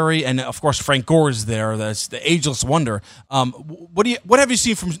Singletary, and of course Frank Gore is there. That's the ageless wonder. What have you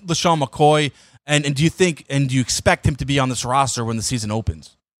seen from LaShawn McCoy, and do you expect him to be on this roster when the season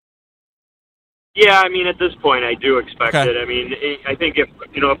opens? Yeah, I mean, at this point, I do expect it. I mean, I think if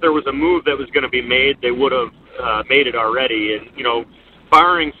there was a move that was going to be made, they would have made it already. And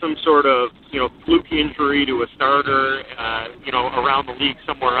barring some sort of, fluke injury to a starter, around the league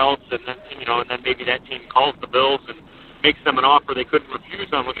somewhere else, and then maybe that team calls the Bills and makes them an offer they couldn't refuse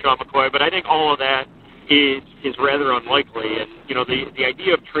on LeSean McCoy. But I think all of that is rather unlikely. And, the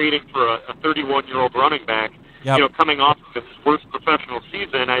idea of trading for a 31-year-old running back, coming off of his worst professional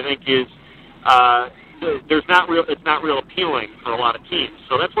season, I think is it's not real appealing for a lot of teams.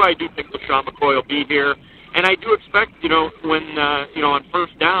 So that's why I do think LeSean McCoy will be here. And I do expect, when on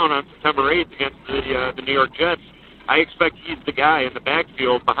first down on September 8th against the New York Jets, I expect he's the guy in the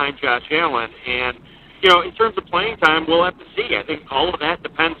backfield behind Josh Allen. And, in terms of playing time, we'll have to see. I think all of that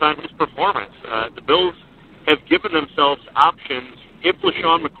depends on his performance. The Bills have given themselves options if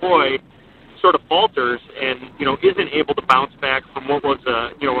LeSean McCoy sort of falters and, isn't able to bounce back from what was a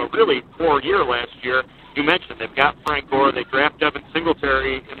really poor year last year. You mentioned they've got Frank Gore. They draft Devin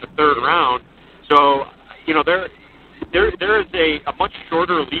Singletary in the third round. So, there is a much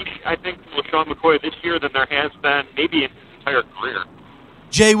shorter leash, I think, for LeSean McCoy this year than there has been maybe in his entire career.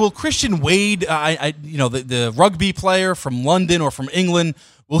 Jay, will Christian Wade, the rugby player from London or from England,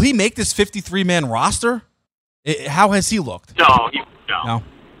 will he make this 53-man roster? How has he looked? No.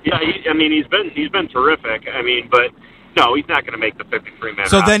 Yeah, he's been terrific. But no, he's not going to make the 53-man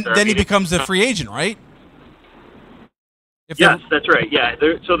so roster. So then he becomes a free agent, right? Yes, that's right. Yeah,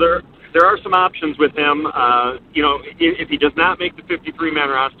 there are some options with him. If he does not make the 53-man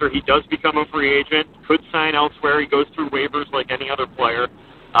roster, he does become a free agent, could sign elsewhere. He goes through waivers like any other player.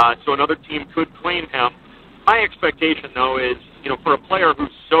 So another team could claim him. My expectation, though, is, for a player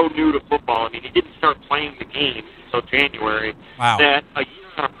who's so new to football, he didn't start playing the game until January, that a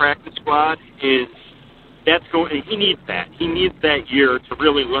year on a practice squad he needs that. He needs that year to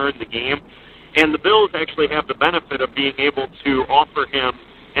really learn the game. And the Bills actually have the benefit of being able to offer him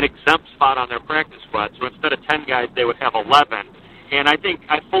an exempt spot on their practice squad. So instead of 10 guys, they would have 11. And I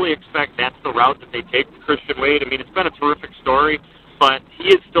fully expect that's the route that they take with Christian Wade. It's been a terrific story, but he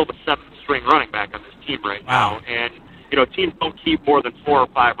is still the seventh-string running back on this team right now. And, teams don't keep more than 4 or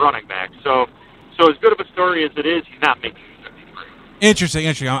 5 running backs. So as good of a story as it is, he's not making it 53.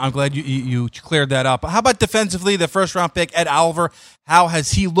 Interesting. I'm glad you cleared that up. How about defensively, the first-round pick, Ed Oliver? How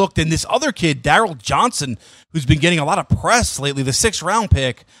has he looked? And this other kid, Darryl Johnson, who's been getting a lot of press lately, the 6th-round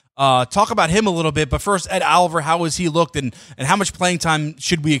pick. Talk about him a little bit. But first, Ed Oliver, how has he looked? And how much playing time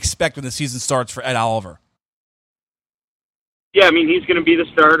should we expect when the season starts for Ed Oliver? Yeah, he's going to be the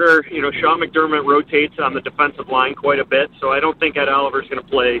starter. Sean McDermott rotates on the defensive line quite a bit, so I don't think Ed Oliver's going to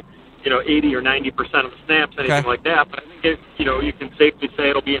play 80 or 90% of the snaps, anything like that. But I think you can safely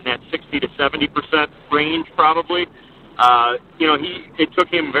say it'll be in that 60 to 70% range probably. It took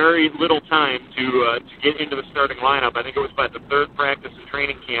him very little time to get into the starting lineup. I think it was by the 3rd practice and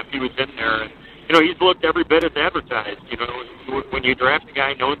training camp he was in there. And, he's looked every bit as advertised. When you draft a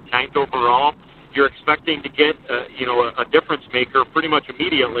guy 9th overall, you're expecting to get a difference maker pretty much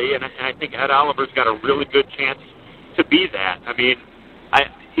immediately. And I think Ed Oliver's got a really good chance to be that.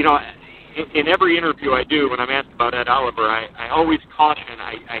 In every interview I do when I'm asked about Ed Oliver, I always caution.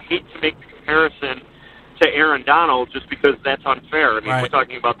 I hate to make the comparison to Aaron Donald just because that's unfair. We're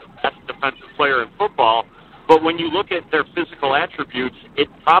talking about the best defensive player in football, but when you look at their physical attributes, it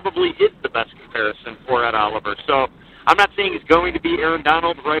probably is the best comparison for Ed Oliver. So I'm not saying he's going to be Aaron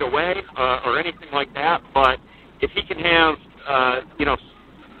Donald right away or anything like that, but if he can have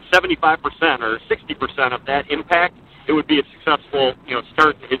 75% or 60% of that impact, it would be a successful,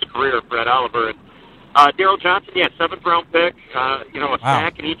 start to his career for Ed Oliver. And Darryl Johnson, 7th-round pick, a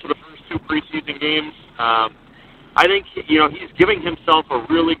sack in each of the first 2 preseason games. I think, he's giving himself a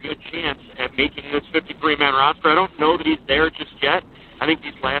really good chance at making this 53-man roster. I don't know that he's there just yet. I think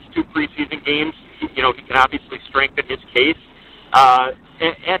these last 2 preseason games, he can obviously strengthen his case.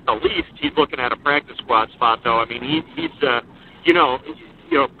 At the least, he's looking at a practice squad spot, though. He's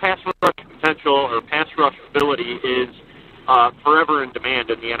pass rush potential or pass rush ability is forever in demand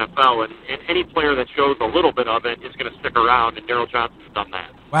in the NFL, and any player that shows a little bit of it is going to stick around, and Darryl Johnson's done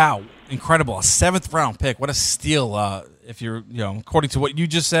that. Wow, incredible. A 7th-round pick. What a steal, if you're, according to what you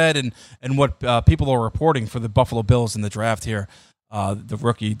just said and what people are reporting for the Buffalo Bills in the draft here. The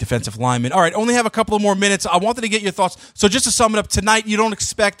rookie defensive lineman. All right, only have a couple of more minutes. I wanted to get your thoughts. So just to sum it up, tonight you don't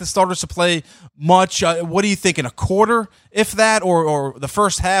expect the starters to play much. What do you think, in a quarter, if that, or the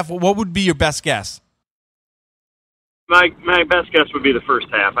first half? What would be your best guess? My best guess would be the first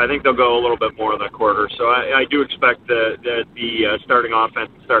half. I think they'll go a little bit more in the quarter. So I do expect the starting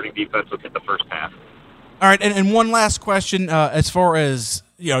offense and starting defense will hit the first half. All right, and one last question. As far as,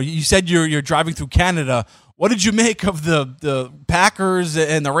 you said you're driving through Canada. What did you make of the Packers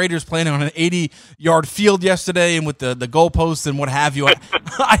and the Raiders playing on an 80-yard field yesterday, and with the goalposts and what have you?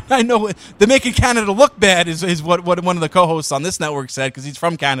 I know they're making Canada look bad is what one of the co-hosts on this network said, because he's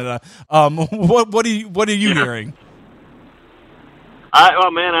from Canada. What are you hearing?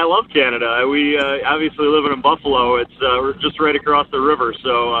 Man, I love Canada. We obviously living in Buffalo. It's we're just right across the river,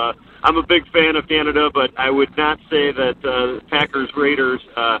 so I'm a big fan of Canada. But I would not say that Packers Raiders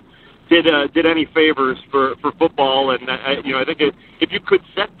did any favors for football. And I think if you could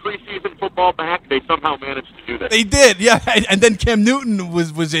set preseason football back, they somehow managed to do that. They did, yeah. And then Cam Newton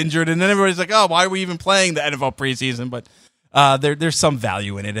was injured, and then everybody's like, "Oh, why are we even playing the NFL preseason?" But there's some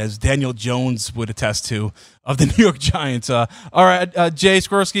value in it, as Daniel Jones would attest to, of the New York Giants. All right, Jay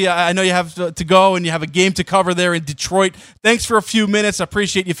Skorski, I know you have to go, and you have a game to cover there in Detroit. Thanks for a few minutes. I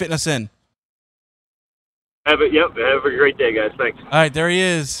appreciate you fitting us in. Have a great day, guys. Thanks. All right, there he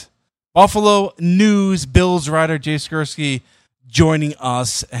is. Buffalo News Bills writer Jay Skorski joining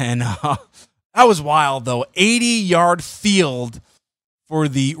us. And that was wild, though. 80-yard field for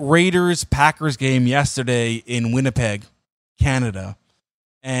the Raiders-Packers game yesterday in Winnipeg, Canada.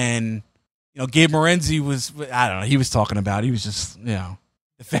 And, Gabe Morenzi was, I don't know, he was talking about, he was just,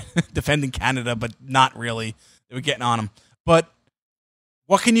 defending Canada, but not really. They were getting on him. But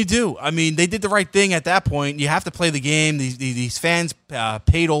what can you do? I mean, they did the right thing at that point. You have to play the game. These fans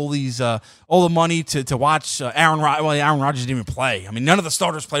paid all the money to watch Aaron Rodgers. Well, Aaron Rodgers didn't even play. I mean, none of the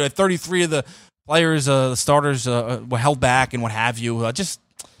starters played. 33 of the players, the starters, were held back and what have you. Just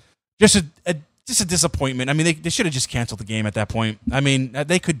a disappointment. I mean, they should have just canceled the game at that point. I mean,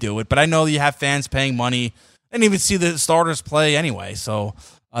 they could do it, but I know you have fans paying money. They didn't even see the starters play anyway, so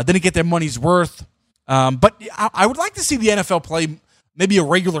didn't get their money's worth. But I would like to see the NFL play maybe a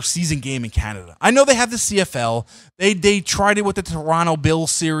regular season game in Canada. I know they have the CFL. They tried it with the Toronto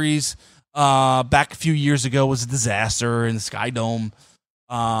Bills series back a few years ago. It was a disaster in the Sky Dome.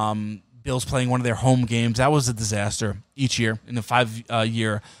 Bills playing one of their home games. That was a disaster each year in the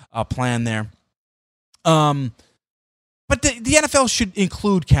 5-year plan there. But the NFL should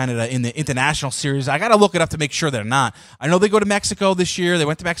include Canada in the international series. I got to look it up to make sure they're not. I know they go to Mexico this year. They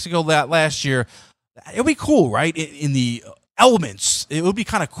went to Mexico last year. It would be cool, right? In the elements, it would be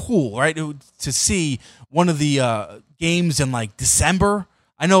kind of cool, right, to see one of the games in like December.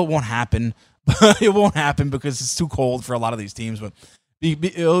 I know it won't happen. It won't happen because it's too cold for a lot of these teams, but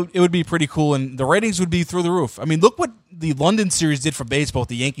it would be pretty cool, and the ratings would be through the roof. I mean, look what the London series did for baseball with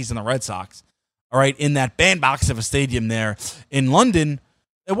the Yankees and the Red Sox. All right, in that bandbox of a stadium there in London.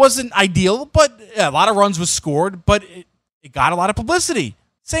 It wasn't ideal, but a lot of runs was scored, but it got a lot of publicity.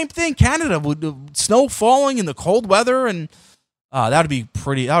 Same thing, Canada, with snow falling in the cold weather, and that would be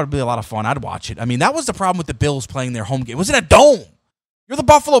a lot of fun. I'd watch it. I mean, that was the problem with the Bills playing their home game. It was in a dome. You're the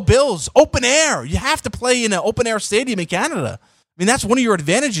Buffalo Bills, open air. You have to play in an open air stadium in Canada. I mean, that's one of your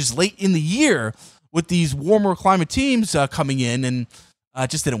advantages late in the year with these warmer climate teams coming in, and it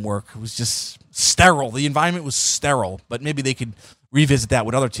just didn't work. It was just sterile. The environment was sterile, but maybe they could revisit that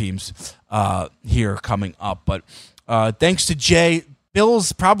with other teams here coming up. But thanks to Jay,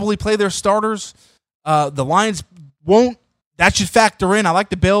 Bills probably play their starters. The Lions won't. That should factor in. I like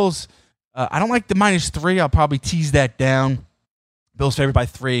the Bills. I don't like the -3. I'll probably tease that down. Bills favored by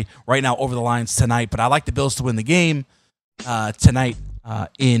 3 right now over the Lions tonight, but I like the Bills to win the game tonight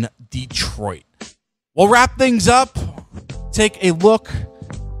in Detroit. We'll wrap things up. Take a look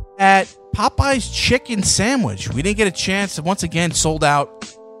at Popeye's chicken sandwich. We didn't get a chance. Once again, sold out.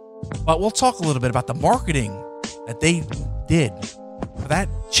 But we'll talk a little bit about the marketing that they did for that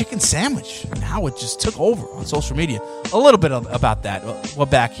chicken sandwich and how it just took over on social media. A little bit about that. We're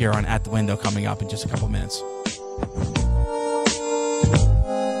back here on At the Window coming up in just a couple minutes.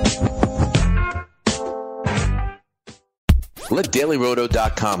 Let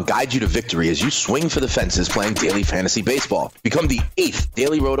DailyRoto.com guide you to victory as you swing for the fences playing daily fantasy baseball. Become the 8th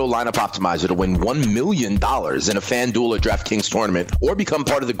Daily Roto lineup optimizer to win $1 million in a FanDuel or DraftKings tournament, or become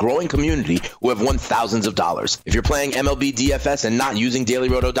part of the growing community who have won thousands of dollars. If you're playing MLB DFS and not using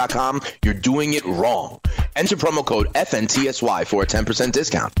DailyRoto.com, you're doing it wrong. Enter promo code FNTSY for a 10%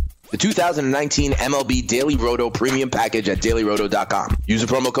 discount. The 2019 MLB Daily Roto Premium Package at DailyRoto.com. Use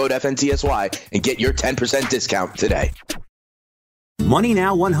the promo code FNTSY and get your 10% discount today. Money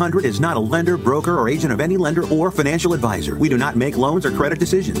Now 100 is not a lender, broker, or agent of any lender or financial advisor. We do not make loans or credit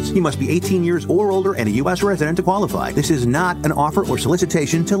decisions. You must be 18 years or older and a U.S. resident to qualify. This is not an offer or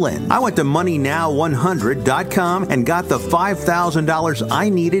solicitation to lend. I went to MoneyNow100.com and got the $5,000 I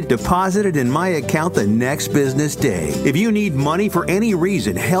needed deposited in my account the next business day. If you need money for any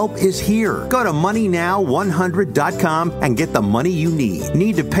reason, help is here. Go to MoneyNow100.com and get the money you need.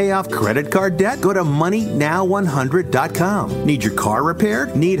 Need to pay off credit card debt? Go to MoneyNow100.com. Need your car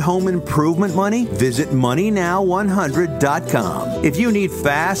repaired? Need home improvement money? Visit MoneyNow100.com. If you need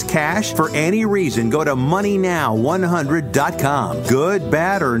fast cash for any reason, go to MoneyNow100.com. Good,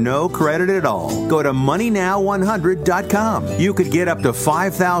 bad, or no credit at all. Go to MoneyNow100.com. You could get up to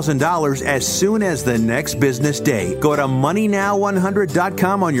 $5,000 as soon as the next business day. Go to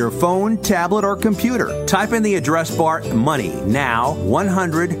MoneyNow100.com on your phone, tablet, or computer. Type in the address bar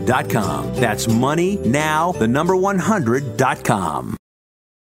MoneyNow100.com. That's MoneyNow100.com.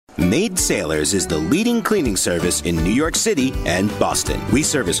 Maid Sailors is the leading cleaning service in New York City and Boston. We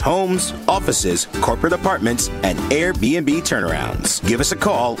service homes, offices, corporate apartments, and Airbnb turnarounds. Give us a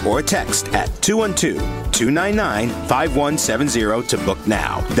call or a text at 212-299-5170 to book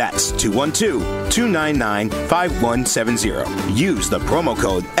now. That's 212-299-5170. Use the promo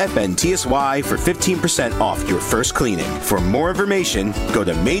code FNTSY for 15% off your first cleaning. For more information, go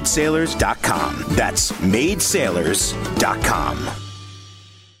to maidsailors.com. That's maidsailors.com.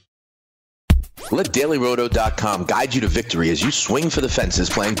 Let DailyRoto.com guide you to victory as you swing for the fences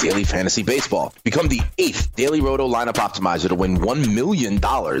playing daily fantasy baseball. Become the 8th Daily Roto lineup optimizer to win $1 million in a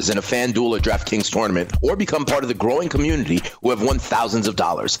FanDuel or DraftKings tournament, or become part of the growing community who have won thousands of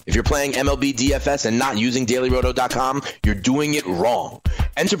dollars. If you're playing MLB DFS and not using DailyRoto.com, you're doing it wrong.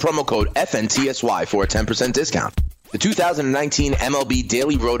 Enter promo code FNTSY for a 10% discount. The 2019 MLB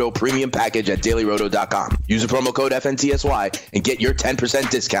Daily Roto Premium Package at DailyRoto.com. Use the promo code FNTSY and get your 10%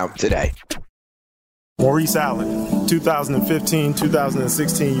 discount today. Maurice Allen,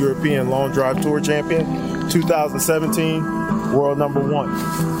 2015-2016 European Long Drive Tour Champion, 2017 World Number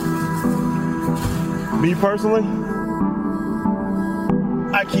 1. Me personally,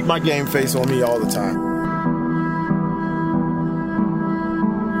 I keep my game face on me all the time.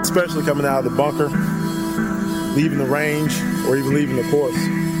 Especially coming out of the bunker, leaving the range, or even leaving the course.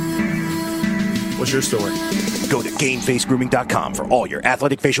 What's your story? Go to GameFaceGrooming.com for all your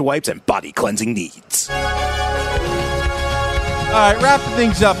athletic facial wipes and body cleansing needs. All right, wrapping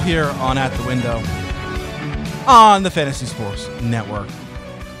things up here on At the Window on the Fantasy Sports Network.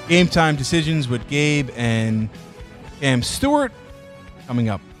 Game time decisions with Gabe and Cam Stewart coming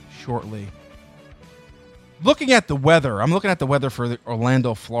up shortly. Looking at the weather, I'm looking at the weather for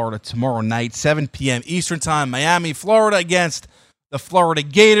Orlando, Florida tomorrow night, 7 p.m. Eastern Time. Miami, Florida against the Florida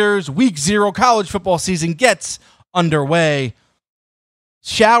Gators. Week 0 college football season gets underway.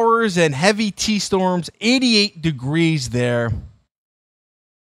 Showers and heavy T-storms, 88 degrees there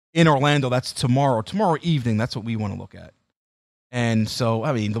in Orlando. That's tomorrow evening. That's what we want to look at. And so,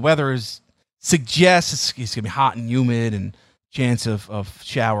 I mean, the weather suggests it's going to be hot and humid and chance of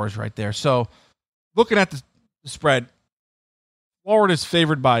showers right there. So, looking at the spread, Florida's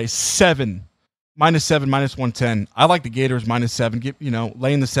favored by 7. -7, -110. I like the Gators -7.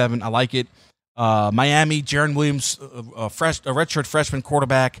 Laying the 7. I like it. Miami, Jaron Williams, a redshirt freshman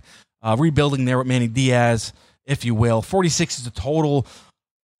quarterback, rebuilding there with Manny Diaz, if you will. 46 is the total.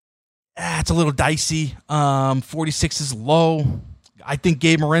 It's a little dicey. 46 is low. I think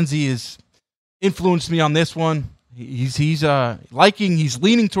Gabe Morenzi has influenced me on this one. He's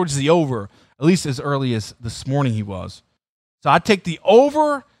leaning towards the over, at least as early as this morning he was. So I'd take the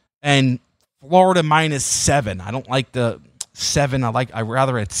over and Florida -7. I don't like the 7. I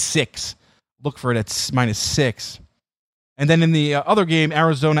rather at 6. Look for it at -6. And then in the other game,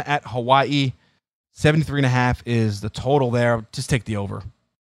 Arizona at Hawaii, 73.5 is the total there. Just take the over.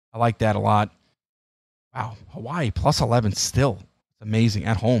 I like that a lot. Wow, Hawaii +11 still. It's amazing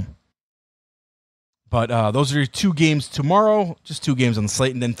at home. But those are your 2 games tomorrow. Just 2 games on the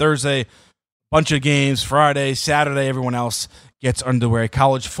slate. And then Thursday, bunch of games. Friday, Saturday, everyone else gets underway.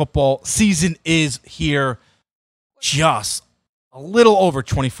 College football season is here, just a little over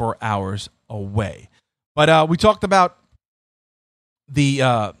 24 hours away. But we talked about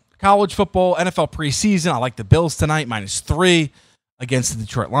the college football, NFL preseason. I like the Bills tonight, -3 against the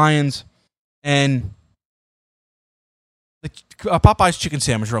Detroit Lions. And the Popeye's chicken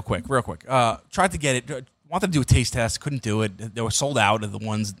sandwich, real quick. Tried to get it. Wanted to do a taste test. Couldn't do it. They were sold out of the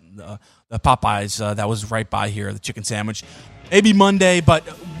ones, the Popeyes that was right by here, the chicken sandwich. Maybe Monday, but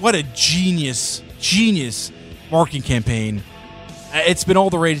what a genius marketing campaign. It's been all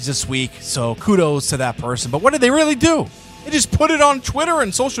the rage this week, so kudos to that person. But what did they really do? They just put it on Twitter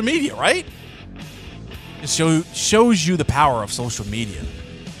and social media, right? It shows you the power of social media.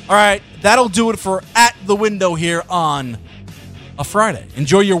 All right, that'll do it for At the Window here on a Friday.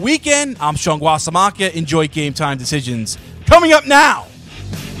 Enjoy your weekend. I'm Sean Guasamacchia. Enjoy Game Time Decisions. Coming up now,